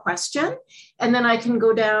you have a question, and then I can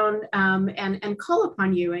go down and call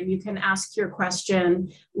upon you, and you can ask your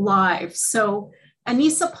question live. So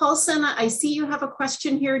Anissa Paulson, I see you have a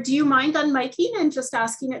question here. Do you mind unmiking and just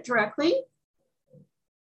asking it directly?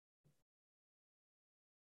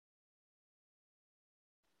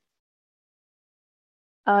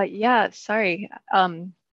 Yeah, sorry.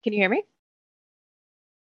 Can you hear me?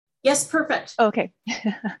 Yes, perfect. Okay.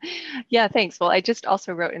 Yeah, thanks. Well, I just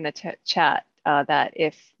also wrote in the chat that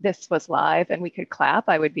if this was live and we could clap,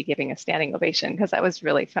 I would be giving a standing ovation because that was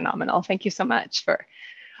really phenomenal. Thank you so much for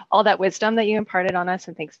all that wisdom that you imparted on us,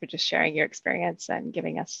 and thanks for just sharing your experience and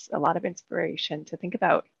giving us a lot of inspiration to think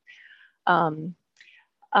about.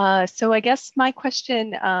 So I guess my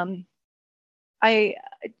question,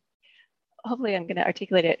 hopefully I'm going to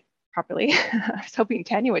articulate it properly. I was hoping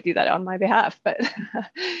Tanya would do that on my behalf, but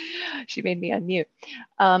she made me unmute.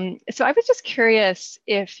 So I was just curious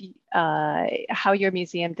if how your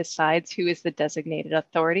museum decides who is the designated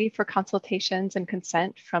authority for consultations and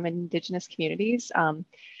consent from Indigenous communities.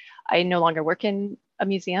 I no longer work in a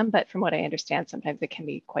museum, but from what I understand, sometimes it can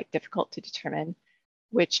be quite difficult to determine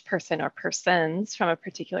which person or persons from a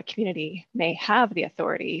particular community may have the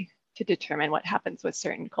authority to determine what happens with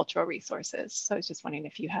certain cultural resources. So I was just wondering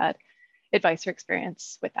if you had advice or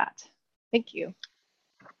experience with that. Thank you.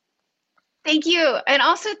 Thank you. And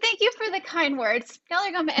also thank you for the kind words. Y'all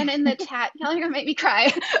are gonna, and in the chat, y'all are gonna make me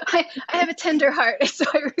cry. I have a tender heart, so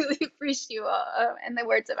I really appreciate you all and the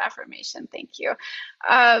words of affirmation. Thank you.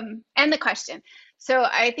 And the question. So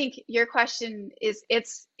I think your question is, it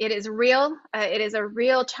is real. It is a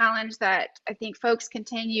real challenge that I think folks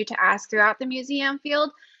continue to ask throughout the museum field.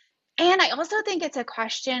 And I also think it's a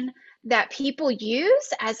question that people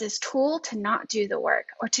use as this tool to not do the work,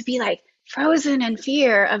 or to be like frozen in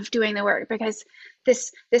fear of doing the work, because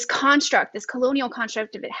this construct, this colonial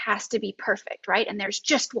construct of it has to be perfect, right? And there's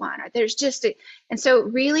just one, or there's just a, and so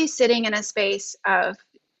really sitting in a space of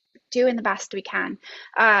doing the best we can.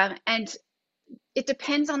 And it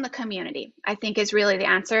depends on the community, I think, is really the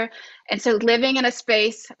answer. And so living in a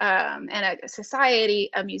space and a society,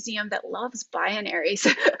 a museum that loves binaries,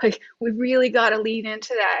 like we really got to lean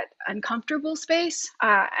into that uncomfortable space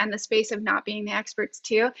and the space of not being the experts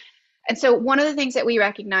too. And so one of the things that we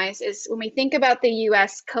recognize is when we think about the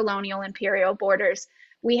US colonial imperial borders,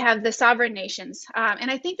 we have the sovereign nations.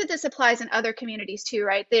 And I think that this applies in other communities too,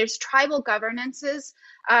 right? There's tribal governances.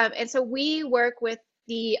 And so we work with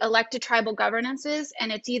the elected tribal governances,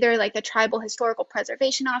 and it's either like the Tribal Historical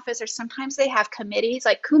Preservation Office, or sometimes they have committees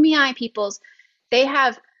like Kumeyaay peoples. They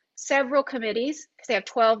have several committees because they have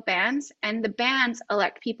 12 bands, and the bands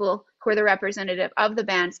elect people who are the representative of the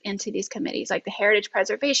bands into these committees, like the Heritage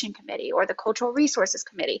Preservation Committee or the Cultural Resources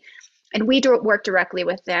Committee. And we work directly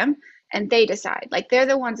with them, and they decide. Like they're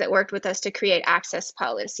the ones that worked with us to create access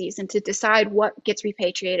policies and to decide what gets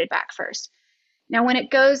repatriated back first. Now, when it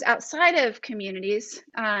goes outside of communities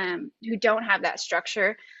who don't have that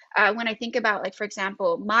structure, when I think about, like, for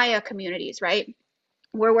example, Maya communities, right?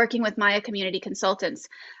 We're working with Maya community consultants.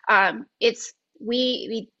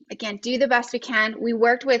 We again do the best we can. We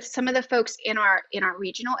worked with some of the folks in our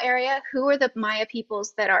regional area. Who are the Maya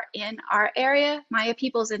peoples that are in our area? Maya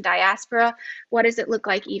peoples in diaspora. What does it look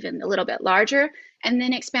like even a little bit larger? And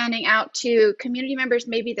then expanding out to community members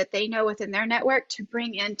maybe that they know within their network to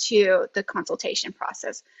bring into the consultation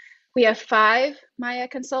process. We have 5 Maya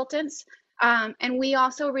consultants. And we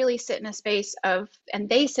also really sit in a space of, and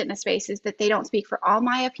they sit in a space is that they don't speak for all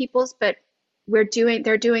Maya peoples, but they're doing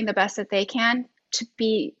the best that they can to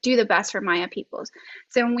do the best for Maya peoples.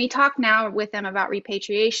 So when we talk now with them about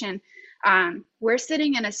repatriation, we're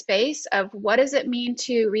sitting in a space of what does it mean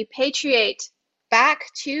to repatriate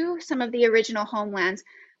back to some of the original homelands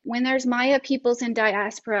when there's Maya peoples in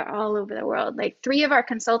diaspora all over the world. Like 3 of our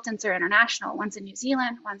consultants are international. One's in New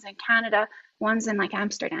Zealand, one's in Canada, one's in like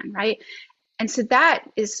Amsterdam, right? And so that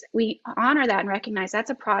is, we honor that and recognize that's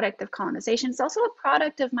a product of colonization. It's also a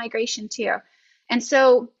product of migration too. And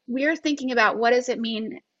so we're thinking about what does it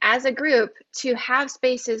mean as a group to have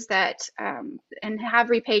spaces that, and have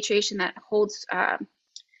repatriation that holds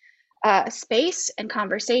space and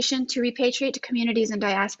conversation to repatriate to communities in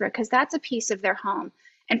diaspora, because that's a piece of their home.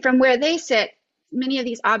 And from where they sit, many of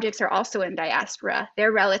these objects are also in diaspora.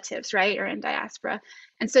 Their relatives, right, are in diaspora.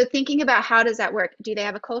 And so thinking about how does that work? Do they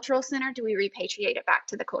have a cultural center? Do we repatriate it back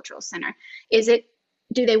to the cultural center?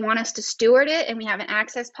 Do they want us to steward it and we have an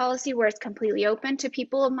access policy where it's completely open to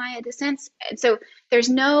people of Maya descents? And so there's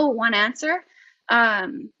no one answer.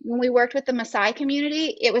 When we worked with the Maasai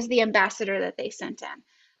community, it was the ambassador that they sent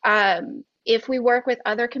in. If we work with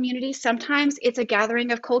other communities, sometimes it's a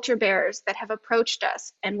gathering of culture bearers that have approached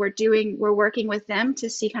us, and we're working with them to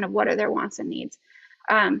see kind of what are their wants and needs.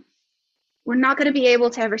 We're not going to be able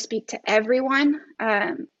to ever speak to everyone,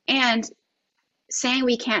 and saying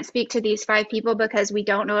we can't speak to these 5 people because we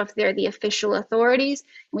don't know if they're the official authorities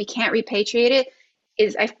and we can't repatriate it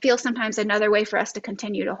is, I feel, sometimes another way for us to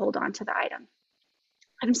continue to hold on to the item.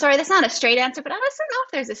 I'm sorry, that's not a straight answer, but I just don't know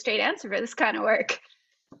if there's a straight answer for this kind of work.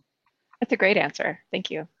 That's a great answer.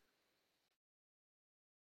 Thank you.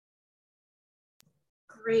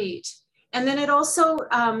 Great. And then it also,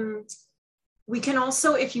 we can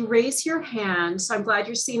also, if you raise your hand, so I'm glad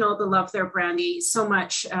you're seeing all the love there, Brandy, so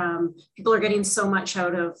much. People are getting so much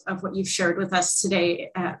out of what you've shared with us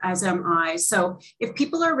today, as am I. So if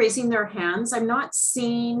people are raising their hands, I'm not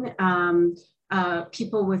seeing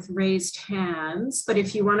people with raised hands, but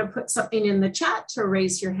if you want to put something in the chat to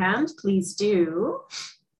raise your hand, please do.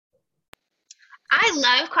 I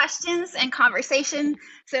love questions and conversation.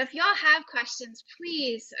 So if y'all have questions,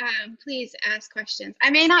 please, please ask questions. I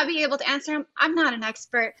may not be able to answer them. I'm not an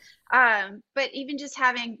expert, but even just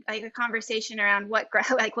having like a conversation around what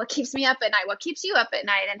keeps me up at night, what keeps you up at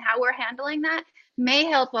night, and how we're handling that may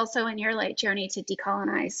help also in your like journey to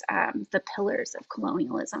decolonize the pillars of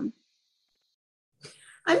colonialism.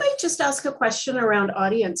 I might just ask a question around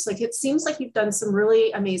audience. Like, it seems like you've done some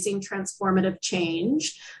really amazing transformative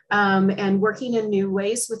change and working in new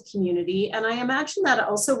ways with community. And I imagine that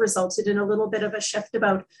also resulted in a little bit of a shift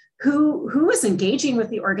about who is engaging with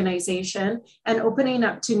the organization and opening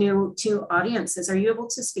up to audiences. Are you able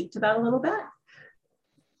to speak to that a little bit?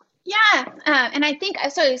 Yeah, and I think,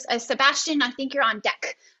 so Sebastian, I think you're on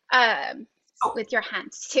deck with your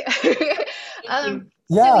hands too. Yeah, so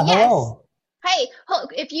yes. hello. Hey,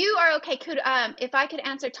 if you are okay, if I could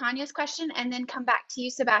answer Tanya's question and then come back to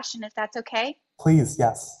you, Sebastian, if that's okay? Please,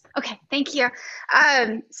 yes. Okay, thank you.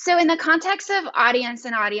 So in the context of audience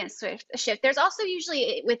and audience shift, there's also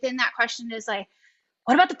usually within that question is like,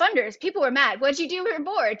 what about the funders? People were mad. What'd you do? We were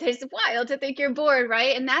bored. It's wild to think you're bored,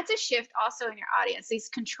 right? And that's a shift also in your audience, these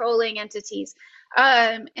controlling entities.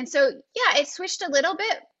 And so, yeah, it switched a little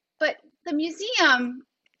bit, but the museum,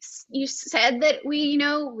 you said that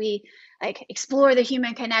we like explore the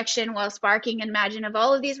human connection while sparking imagine of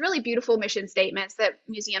all of these really beautiful mission statements that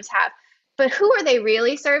museums have. But who are they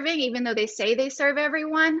really serving, even though they say they serve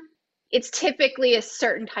everyone? It's typically a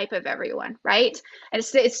certain type of everyone, right? And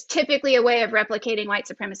it's typically a way of replicating white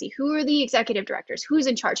supremacy. Who are the executive directors? Who's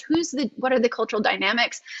in charge? What are the cultural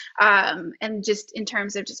dynamics? And just in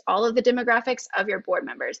terms of just all of the demographics of your board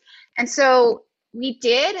members. And so we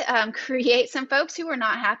did create some folks who were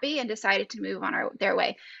not happy and decided to move on their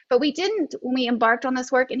way. But we didn't, when we embarked on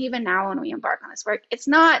this work, and even now when we embark on this work, it's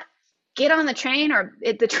not get on the train or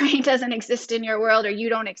the train doesn't exist in your world or you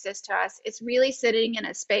don't exist to us. It's really sitting in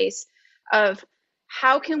a space of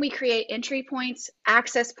how can we create entry points,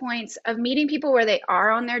 access points of meeting people where they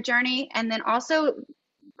are on their journey, and then also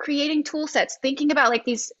creating tool sets, thinking about like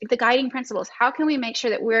the guiding principles. How can we make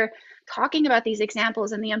sure that we're talking about these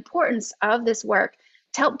examples and the importance of this work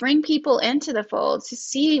to help bring people into the fold to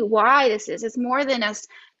see why this is? It's more than us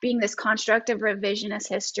being this construct of revisionist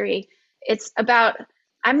history. It's about,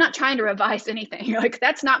 I'm not trying to revise anything. Like,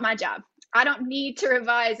 that's not my job. I don't need to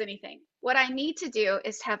revise anything. What I need to do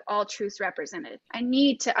is have all truths represented. I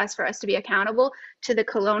need for us to be accountable to the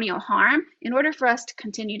colonial harm in order for us to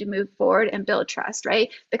continue to move forward and build trust,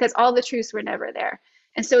 right? Because all the truths were never there.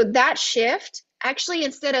 And so that shift actually,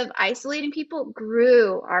 instead of isolating people,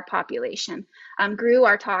 grew our population, grew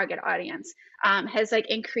our target audience, has like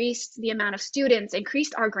increased the amount of students,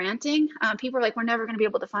 increased our granting. People are like, we're never going to be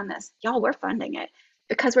able to fund this. Y'all, we're funding it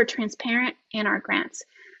because we're transparent in our grants.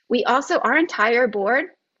 We also, our entire board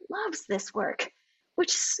loves this work, which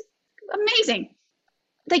is amazing.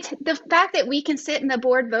 Like the fact that we can sit in the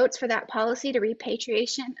board votes for that policy to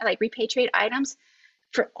repatriate items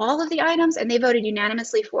for all of the items, and they voted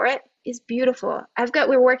unanimously for it, is beautiful.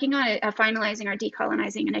 We're working on finalizing our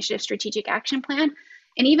Decolonizing Initiative Strategic Action Plan.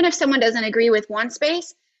 And even if someone doesn't agree with one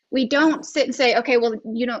space, we don't sit and say, okay, well,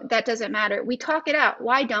 that doesn't matter. We talk it out.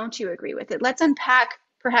 Why don't you agree with it? Let's unpack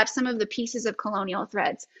perhaps some of the pieces of colonial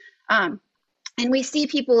threads. And we see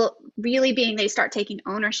people really they start taking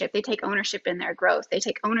ownership. They take ownership in their growth. They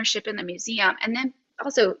take ownership in the museum, and then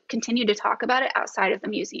also continue to talk about it outside of the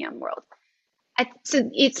museum world. I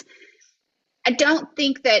don't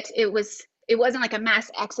think that it wasn't like a mass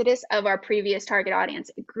exodus of our previous target audience.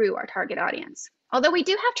 It grew our target audience. Although we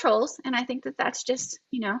do have trolls, and I think that that's just,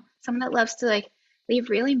 someone that loves to like leave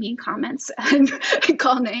really mean comments and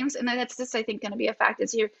call names. And that's just, I think, going to be a fact.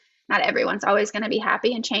 Not everyone's always going to be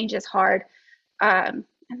happy, and change is hard. And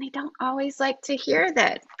they don't always like to hear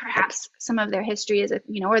that perhaps some of their history is,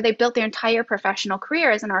 or they built their entire professional career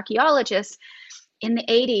as an archaeologist in the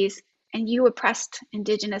 80s, and you oppressed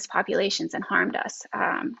Indigenous populations and harmed us.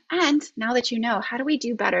 And now that how do we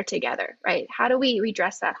do better together, right? How do we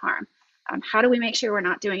redress that harm? How do we make sure we're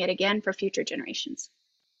not doing it again for future generations?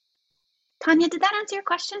 Tanya, did that answer your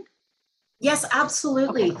question? Yes,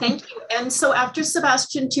 absolutely. Okay. Thank you. And so after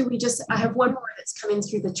Sebastian too, I have one more that's coming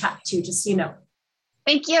through the chat too, just so you know.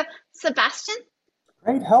 Thank you. Sebastian?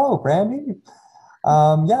 Great. Hello, Brandy.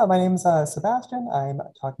 Yeah, my name's Sebastian. I'm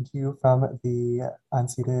talking to you from the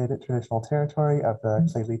unceded traditional territory of the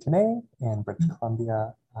Tsleil-Waututh in British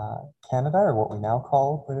Columbia, Canada, or what we now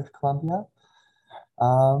call British Columbia.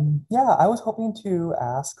 Yeah, I was hoping to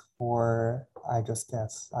ask for,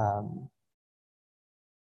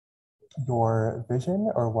 your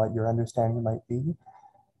vision or what your understanding might be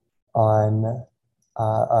on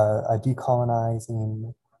a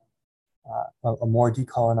decolonizing, a more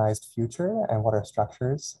decolonized future and what our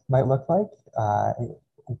structures might look like. I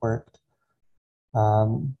worked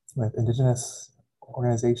with Indigenous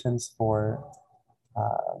organizations for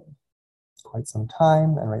quite some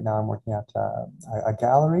time, and right now I'm working at a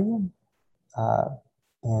gallery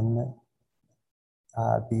in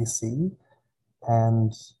BC,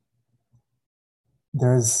 and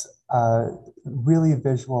there's a really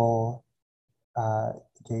visual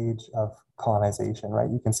gauge of colonization, right?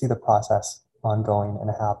 You can see the process ongoing and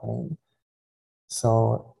happening.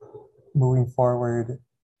 So moving forward,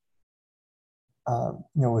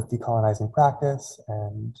 with decolonizing practice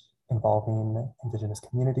and involving Indigenous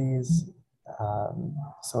communities,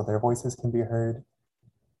 so their voices can be heard.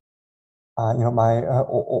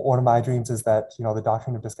 One of my dreams is that the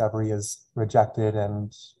doctrine of discovery is rejected,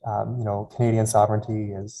 and Canadian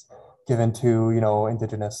sovereignty is given to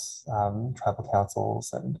Indigenous tribal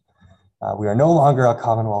councils, and we are no longer a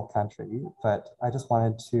Commonwealth country. But I just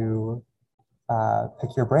wanted to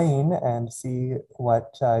pick your brain and see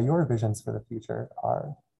what your visions for the future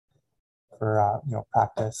are for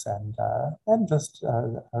practice and just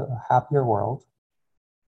a happier world.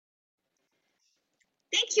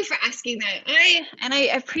 Thank you for asking that. I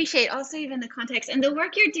appreciate also even the context and the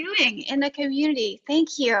work you're doing in the community.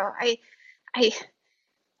 Thank you. I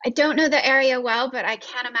I don't know the area well, but I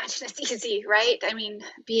can't imagine it's easy, right? I mean,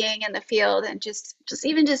 being in the field and just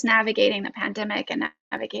even just navigating the pandemic and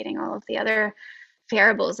navigating all of the other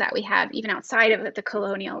variables that we have, even outside of the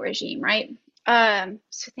colonial regime, right?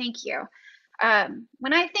 So thank you.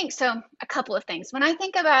 When I think, so a couple of things. When I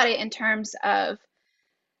think about it in terms of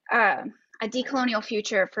a decolonial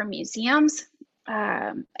future for museums,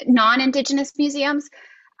 non-Indigenous museums,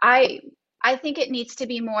 I think it needs to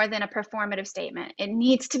be more than a performative statement. It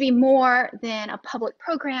needs to be more than a public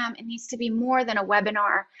program. It needs to be more than a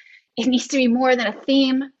webinar. It needs to be more than a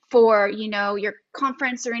theme for, you know, your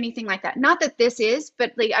conference or anything like that. Not that this is,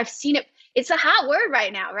 but like I've seen it. It's a hot word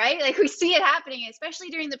right now, right? Like we see it happening, especially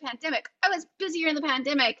during the pandemic. I was busier in the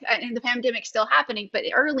pandemic, and the pandemic's still happening, but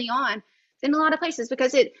early on in a lot of places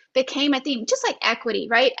because it became a theme, just like equity,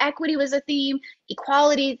 right? Equity was a theme,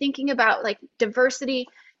 equality, thinking about like diversity.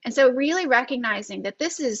 And so really recognizing that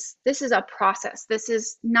this is a process. This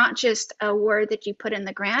is not just a word that you put in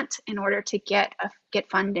the grant in order to get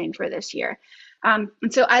funding for this year. And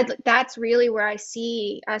so that's really where I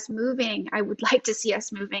see us moving. I would like to see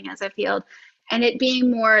us moving as a field, and it being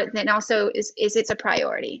more than also is it's a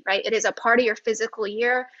priority, right? It is a part of your fiscal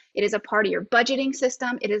year. It is a part of your budgeting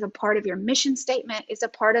system. It is a part of your mission statement. It's a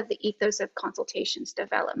part of the ethos of consultations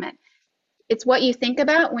development. It's what you think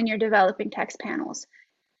about when you're developing text panels.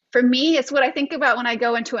 For me, it's what I think about when I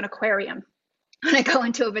go into an aquarium, when I go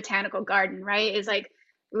into a botanical garden, right? Is like,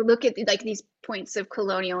 look at like these points of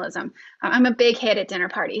colonialism. I'm a big hit at dinner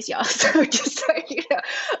parties, y'all. So just so you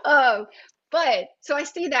know, but so I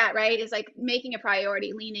see that, right, is like making a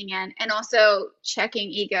priority, leaning in, and also checking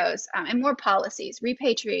egos and more policies,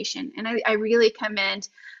 repatriation. And I really commend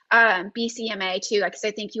BCMA too, because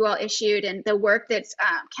I think you all issued and the work that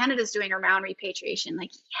Canada's doing around repatriation.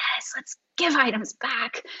 Like, yes, let's give items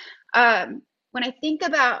back. When I think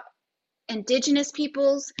about Indigenous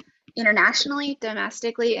peoples internationally,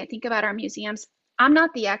 domestically, I think about our museums. I'm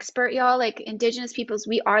not the expert, y'all. Like Indigenous peoples,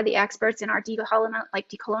 we are the experts in our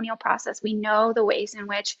decolonial process. We know the ways in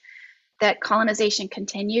which that colonization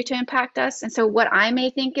continue to impact us. And so what I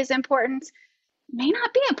may think is important may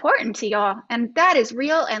not be important to y'all. And that is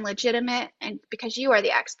real and legitimate, and because you are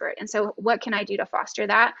the expert. And so what can I do to foster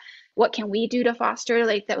that? What can we do to foster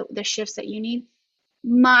like the shifts that you need?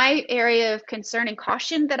 My area of concern and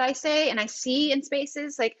caution that I say and I see in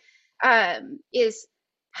spaces like is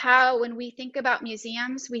how when we think about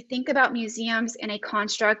museums, we think about museums in a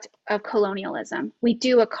construct of colonialism. We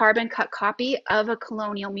do a carbon cut copy of a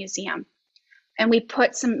colonial museum. And we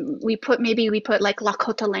put like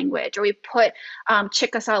Lakota language, or we put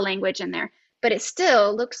Chickasaw language in there. But it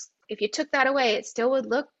still looks, if you took that away, it still would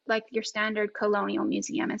look like your standard colonial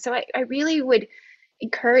museum. And so I really would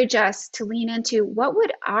encourage us to lean into what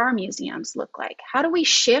would our museums look like? How do we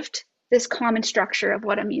shift this common structure of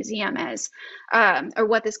what a museum is, or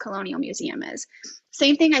what this colonial museum is?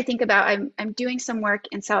 Same thing I think about, I'm doing some work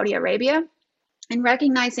in Saudi Arabia, and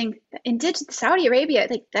recognizing Saudi Arabia,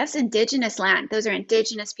 like that's indigenous land. Those are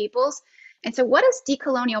indigenous peoples. And so what does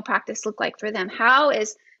decolonial practice look like for them? How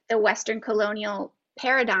is the Western colonial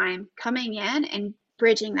paradigm coming in and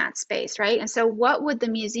bridging that space, right? And so what would the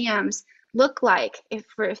museums look like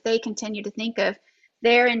if they continue to think of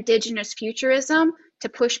their indigenous futurism to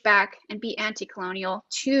push back and be anti-colonial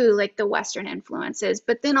to like the Western influences,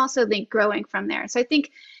 but then also think growing from there. So I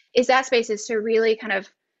think is that space is to really kind of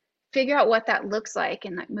figure out what that looks like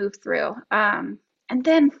and like move through. And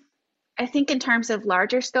then I think in terms of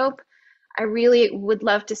larger scope, I really would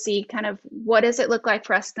love to see kind of what does it look like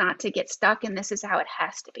for us not to get stuck and this is how it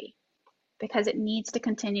has to be, because it needs to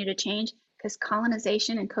continue to change, because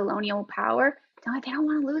colonization and colonial power, they don't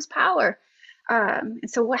want to lose power. And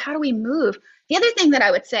so how do we move? The other thing that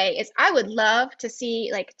I would say is I would love to see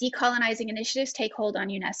like decolonizing initiatives take hold on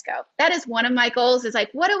UNESCO. That is one of my goals, is like,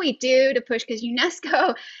 what do we do to push? Because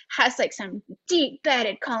UNESCO has like some deep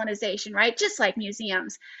bedded colonization, right? Just like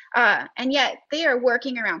museums. And yet they are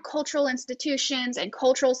working around cultural institutions and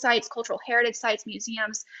cultural sites, cultural heritage sites,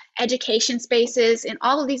 museums, education spaces, in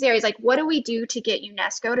all of these areas. Like, what do we do to get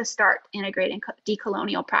UNESCO to start integrating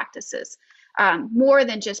decolonial practices? More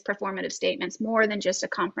than just performative statements, more than just a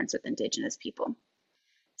conference with Indigenous people.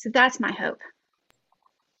 So that's my hope.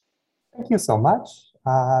 Thank you so much.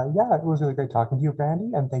 Yeah, it was really great talking to you,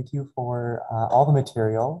 Brandy, and thank you for all the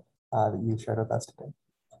material that you shared with us today.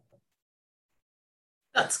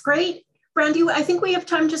 That's great. Brandy, I think we have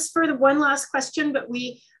time just for the one last question, but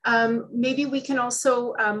we Maybe we can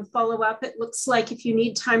also follow up. It looks like if you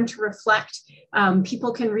need time to reflect,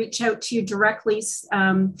 people can reach out to you directly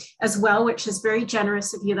as well, which is very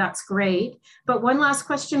generous of you. That's great. But one last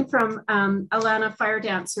question from Alana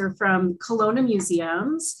Firedancer from Kelowna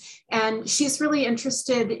Museums. And she's really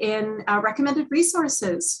interested in recommended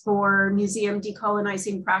resources for museum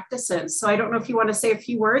decolonizing practices. So I don't know if you want to say a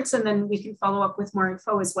few words, and then we can follow up with more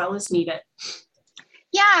info as well as needed.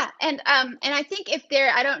 Yeah, and I think if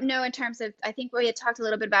there, I don't know in terms of, I think we had talked a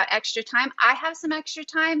little bit about extra time. I have some extra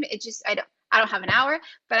time. It just I don't have an hour,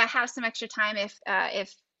 but I have some extra time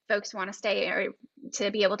if folks want to stay or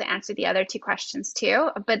to be able to answer the other two questions too.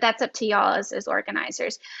 But that's up to y'all as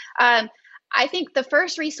organizers. I think the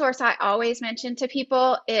first resource I always mention to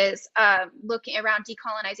people is looking around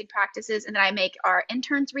decolonizing practices, and that I make our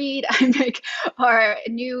interns read, I make our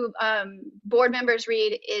new board members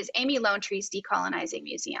read, is Amy Lonetree's Decolonizing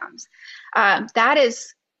Museums.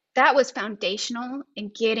 That was foundational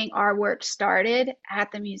in getting our work started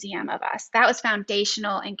at the Museum of Us. That was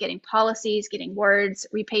foundational in getting policies, getting words,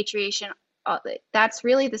 repatriation. That's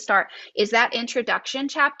really the start, is that introduction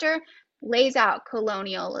chapter lays out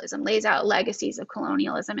colonialism, lays out legacies of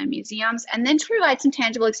colonialism in museums, and then to provide some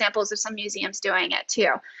tangible examples of some museums doing it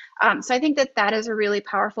too. So I think that is a really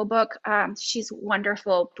powerful book. She's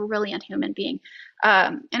wonderful, brilliant human being.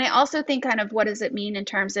 And I also think kind of what does it mean in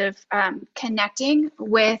terms of connecting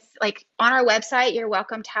with, like on our website, you're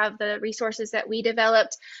welcome to have the resources that we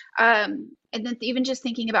developed. And then even just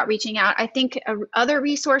thinking about reaching out, I think other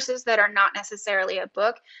resources that are not necessarily a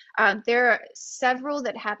book, there are several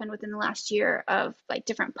that happened within the last year of like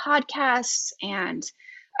different podcasts and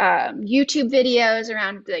YouTube videos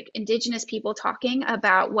around like Indigenous people talking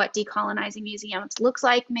about what decolonizing museums looks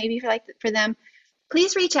like, maybe for them.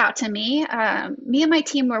 Please reach out to me. Me and my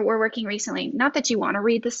team we're working recently, not that you want to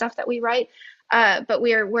read the stuff that we write, but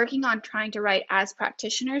we are working on trying to write as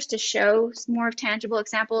practitioners to show more of tangible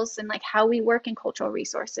examples and like how we work in cultural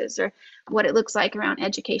resources or what it looks like around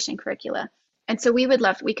education curricula. And so we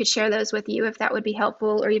could share those with you if that would be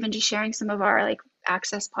helpful, or even just sharing some of our like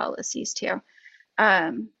access policies too.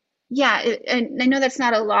 Yeah, and I know that's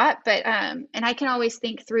not a lot, but and I can always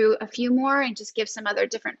think through a few more and just give some other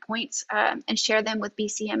different points and share them with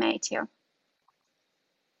BCMA too.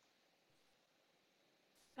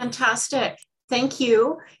 Fantastic. Thank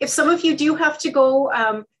you. If some of you do have to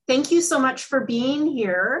go, thank you so much for being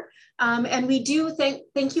here. And we do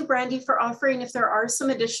thank you, Brandy, for offering if there are some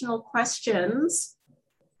additional questions.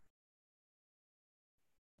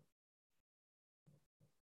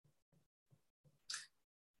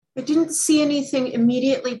 I didn't see anything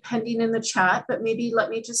immediately pending in the chat, but maybe let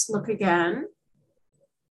me just look again.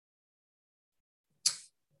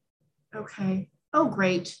 Okay. Oh,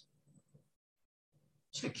 great.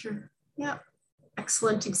 Check your, yeah.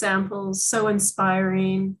 Excellent examples, so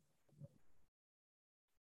inspiring.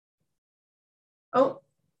 Oh,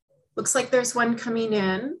 looks like there's one coming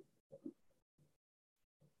in.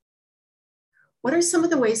 What are some of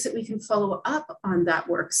the ways that we can follow up on that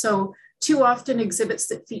work? So too often exhibits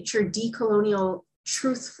that feature decolonial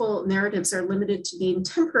truthful narratives are limited to being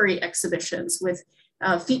temporary exhibitions with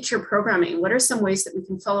feature programming. What are some ways that we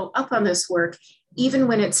can follow up on this work, even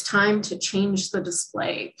when it's time to change the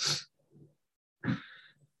display?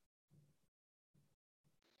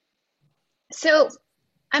 So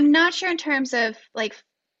I'm not sure in terms of like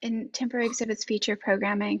in temporary exhibits feature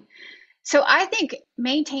programming. So I think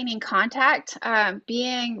maintaining contact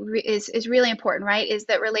is really important, right? Is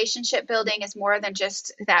that relationship building is more than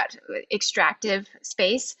just that extractive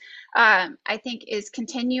space. I think is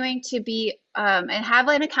continuing to be and have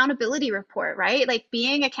an accountability report, right? Like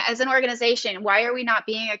being as an organization, why are we not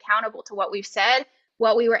being accountable to what we've said,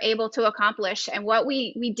 what we were able to accomplish, and what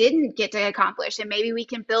we didn't get to accomplish? And maybe we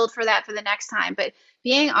can build for that for the next time. But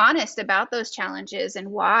being honest about those challenges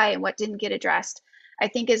and why and what didn't get addressed, I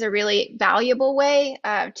think is a really valuable way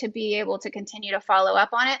to be able to continue to follow up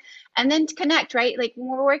on it and then to connect, right? Like when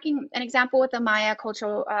we're working, an example with the Maya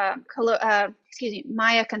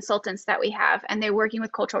Maya consultants that we have, and they're working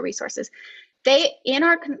with cultural resources. In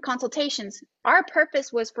our consultations, our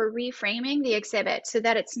purpose was for reframing the exhibit so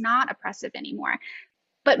that it's not oppressive anymore,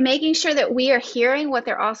 but making sure that we are hearing what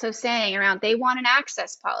they're also saying around, they want an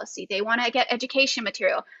access policy, they want to get education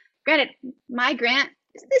material. Granted, my grant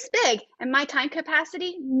is this big, and my time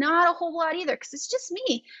capacity not a whole lot either, because it's just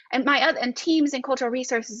me and my other and teams in cultural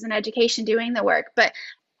resources and education doing the work. But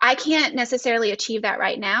I can't necessarily achieve that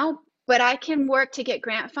right now, but I can work to get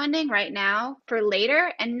grant funding right now for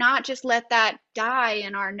later and not just let that die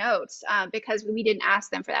in our notes because we didn't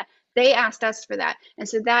ask them for that. They asked us for that. And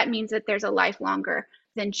so that means that there's a life longer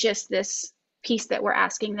than just this piece that we're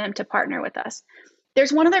asking them to partner with us.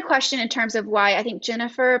 There's one other question in terms of why. I think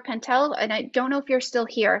Jennifer Pentel, and I don't know if you're still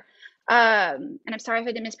here, and I'm sorry if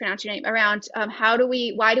I did mispronounce your name, around why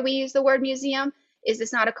do we use the word museum? Is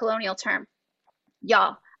this not a colonial term?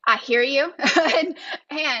 Y'all, I hear you.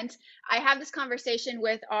 and I have this conversation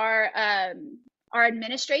with our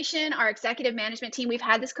administration, our executive management team. We've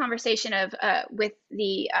had this conversation with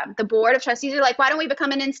the board of trustees. They're like, why don't we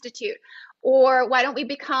become an institute? Or why don't we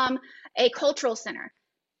become a cultural center?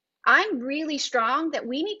 I'm really strong that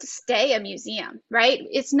we need to stay a museum, right?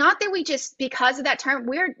 It's not that we just, because of that term,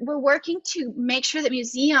 we're working to make sure that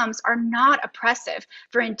museums are not oppressive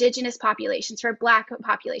for Indigenous populations, for Black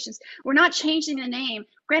populations. We're not changing the name.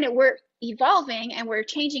 Granted, we're evolving and we're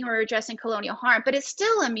changing, we're addressing colonial harm, but it's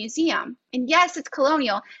still a museum. And yes, it's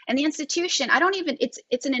colonial. And the institution,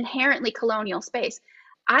 it's an inherently colonial space.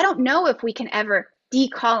 I don't know if we can ever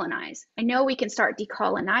decolonize. I know we can start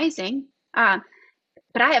decolonizing,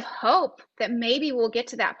 but I have hope that maybe we'll get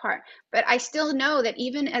to that part. But I still know that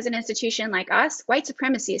even as an institution like us, white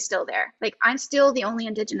supremacy is still there. Like, I'm still the only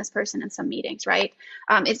Indigenous person in some meetings, right?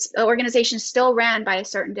 It's an organization still ran by a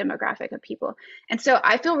certain demographic of people. And so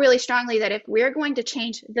I feel really strongly that if we're going to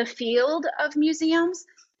change the field of museums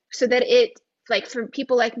so that it, like for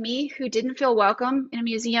people like me who didn't feel welcome in a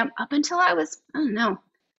museum up until I was,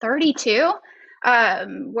 32,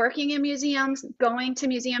 working in museums, going to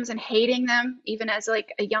museums and hating them, even as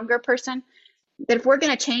like a younger person, that if we're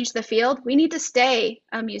going to change the field, we need to stay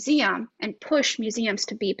a museum and push museums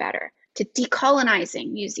to be better, to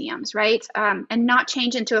decolonizing museums, right? And not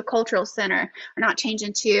change into a cultural center or not change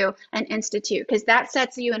into an institute, because that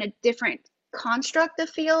sets you in a different construct of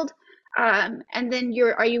field. And then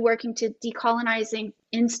are you working to decolonizing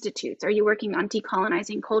institutes? Are you working on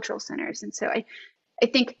decolonizing cultural centers? And so I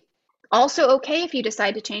think also okay if you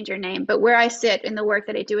decide to change your name, but where I sit in the work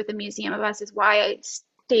that I do with the Museum of Us is why I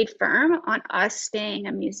stayed firm on us staying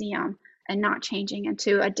a museum and not changing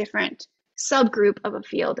into a different subgroup of a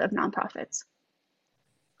field of nonprofits.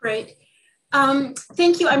 Great.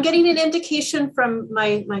 Thank you. I'm getting an indication from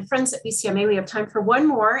my friends at BCMA. We have time for one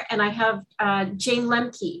more, and I have Jane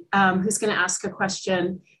Lemke, who's going to ask a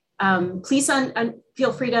question. Please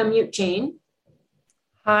feel free to unmute Jane.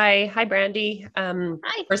 Hi, Brandy.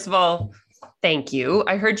 Hi. First of all, thank you.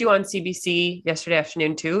 I heard you on CBC yesterday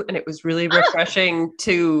afternoon too, and it was really refreshing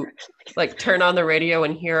to like turn on the radio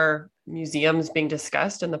and hear museums being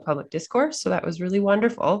discussed in the public discourse. So that was really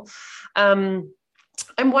wonderful. I'm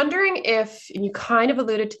wondering if, and you kind of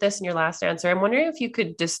alluded to this in your last answer, I'm wondering if you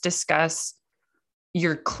could just discuss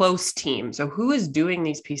your close team. So who is doing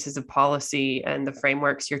these pieces of policy and the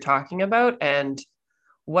frameworks you're talking about, and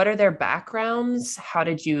what are their backgrounds? How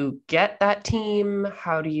did you get that team?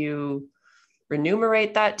 How do you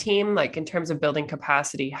remunerate that team? Like in terms of building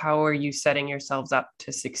capacity, how are you setting yourselves up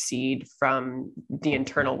to succeed from the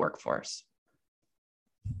internal workforce?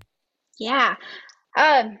 Yeah.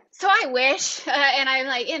 So I wish, and I'm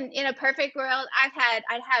like, in a perfect world,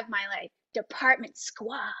 I'd have my like department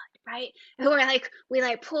squad, right? Who are like, we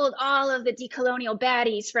like pulled all of the decolonial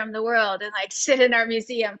baddies from the world and like sit in our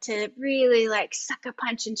museum to really like suck a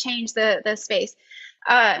punch and change the space.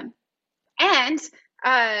 We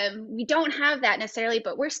don't have that necessarily,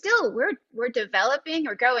 but we're developing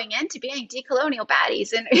or going into being decolonial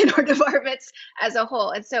baddies in our departments as a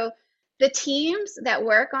whole. And so the teams that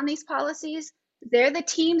work on these policies, they're the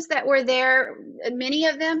teams that were there. Many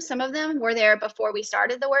of them, some of them were there before we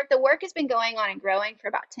started the work. The work has been going on and growing for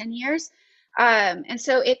about 10 years. And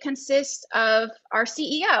so it consists of our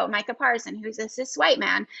CEO, Micah Parson, who's a cis white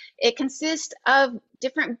man. It consists of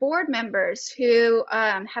different board members who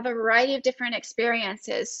have a variety of different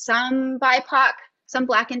experiences, some BIPOC, some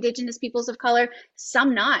Black Indigenous peoples of color,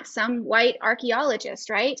 some not, some white archaeologists,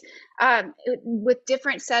 right? With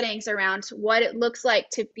different settings around what it looks like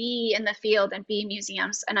to be in the field and be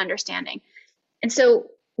museums and understanding. And so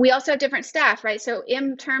we also have different staff, right? So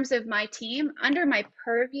in terms of my team, under my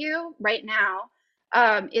purview right now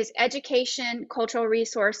is education, cultural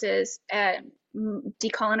resources,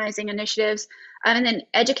 decolonizing initiatives, and then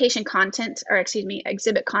exhibit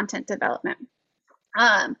content development.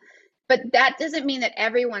 But that doesn't mean that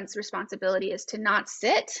everyone's responsibility is to not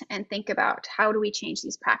sit and think about how do we change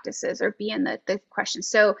these practices or be in the question.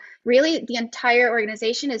 So really the entire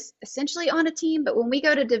organization is essentially on a team, but when we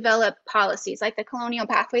go to develop policies like the Colonial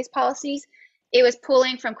Pathways policies, it was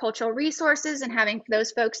pulling from cultural resources and having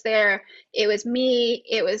those folks there. It was me,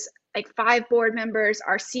 it was like 5 board members,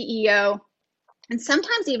 our CEO, and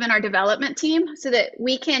sometimes even our development team so that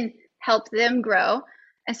we can help them grow.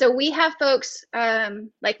 And so we have folks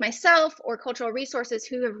like myself or cultural resources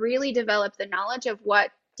who have really developed the knowledge of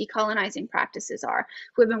what decolonizing practices are,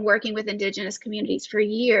 who have been working with Indigenous communities for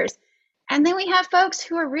years. And then we have folks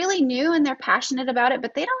who are really new and they're passionate about it,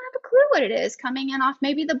 but they don't have a clue what it is, coming in off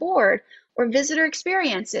maybe the board or visitor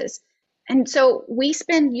experiences. And so we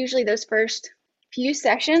spend usually those first few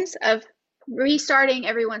sessions of restarting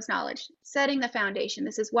everyone's knowledge, setting the foundation.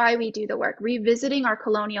 This is why we do the work, revisiting our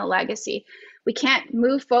colonial legacy. We can't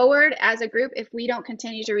move forward as a group if we don't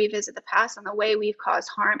continue to revisit the past and the way we've caused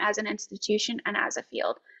harm as an institution and as a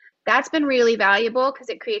field. That's been really valuable because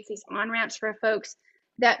it creates these on-ramps for folks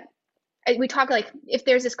that we talk like, if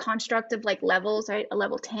there's this construct of like levels, right? A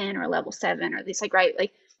level 10 or a level 7 or these like, right?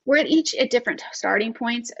 Like we're at different starting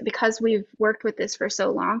points because we've worked with this for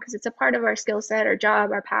so long, because it's a part of our skill set, our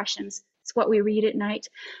job, our passions. It's what we read at night.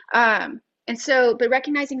 And so, but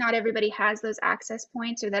recognizing not everybody has those access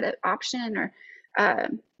points or that option, or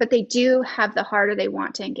but they do have the heart or they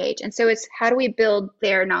want to engage. And so it's how do we build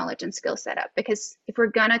their knowledge and skill set up? Because if we're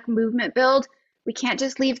gonna movement build, we can't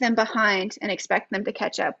just leave them behind and expect them to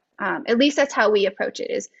catch up. At least that's how we approach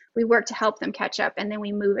it, is we work to help them catch up and then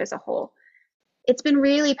we move as a whole. It's been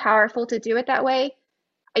really powerful to do it that way.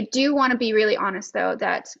 I do want to be really honest though,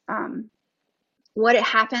 that what it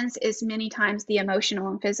happens is many times the emotional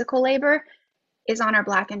and physical labor is on our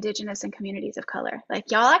Black, Indigenous, and communities of color.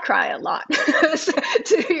 Like y'all, I cry a lot,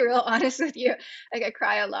 to be real honest with you. Like I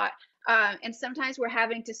cry a lot. And sometimes we're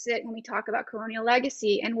having to sit when we talk about colonial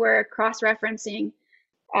legacy and we're cross-referencing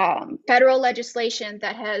federal legislation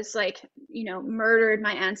that has murdered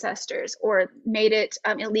my ancestors or made it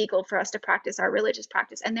illegal for us to practice our religious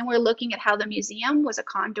practice. And then we're looking at how the museum was a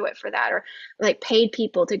conduit for that, or like paid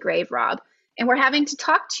people to grave rob. And we're having to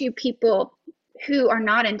talk to people who are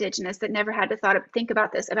not Indigenous, that never had to think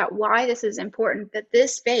about this, about why this is important, that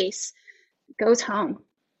this space goes home,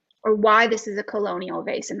 or why this is a colonial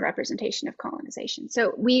vase and representation of colonization.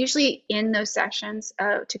 So we usually, in those sessions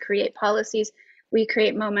to create policies, we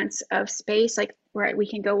create moments of space, like where we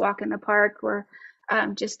can go walk in the park or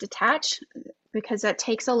just detach, because that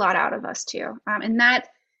takes a lot out of us too. And that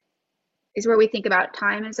is where we think about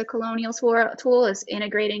time as a colonial tool, is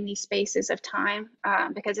integrating these spaces of time,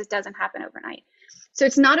 because it doesn't happen overnight. So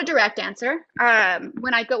it's not a direct answer.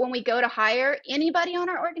 When we go to hire anybody on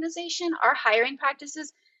our organization, our hiring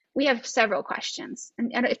practices, we have several questions.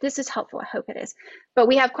 And if this is helpful, I hope it is. But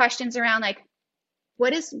we have questions around like,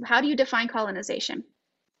 how do you define colonization?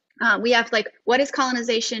 We have what does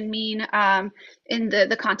colonization mean in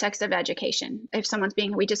the context of education? If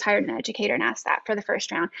we just hired an educator and asked that for the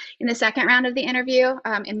first round. In the second round of the interview,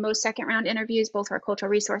 in most second round interviews, both our cultural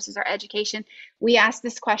resources or education, we ask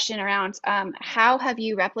this question around how have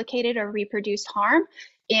you replicated or reproduced harm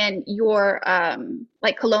in your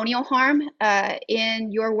colonial harm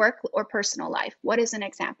in your work or personal life? What is an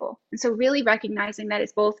example? And so really recognizing that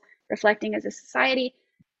it's both reflecting as a society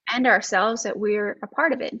and ourselves, that we're a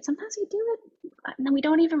part of it. And sometimes we do it and then we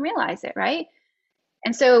don't even realize it, right?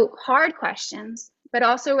 And so hard questions, but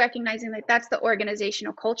also recognizing that that's the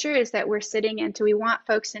organizational culture, is that we're sitting into, we want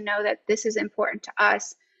folks to know that this is important to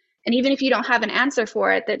us. And even if you don't have an answer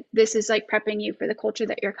for it, that this is like prepping you for the culture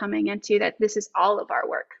that you're coming into, that this is all of our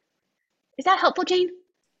work. Is that helpful, Jane?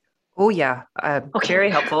 Oh yeah, Okay. Very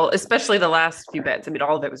helpful, especially the last few bits. I mean,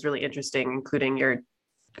 all of it was really interesting, including your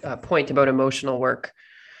point about emotional work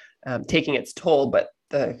taking its toll, but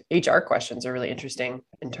the HR questions are really interesting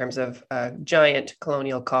in terms of a giant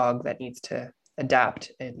colonial cog that needs to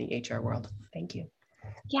adapt in the HR world. Thank you.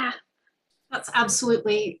 Yeah. That's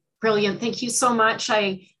absolutely brilliant. Thank you so much.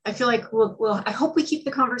 I feel like I hope we keep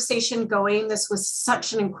the conversation going. This was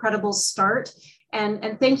such an incredible start.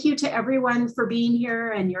 And thank you to everyone for being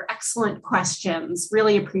here and your excellent questions.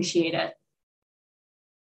 Really appreciate it.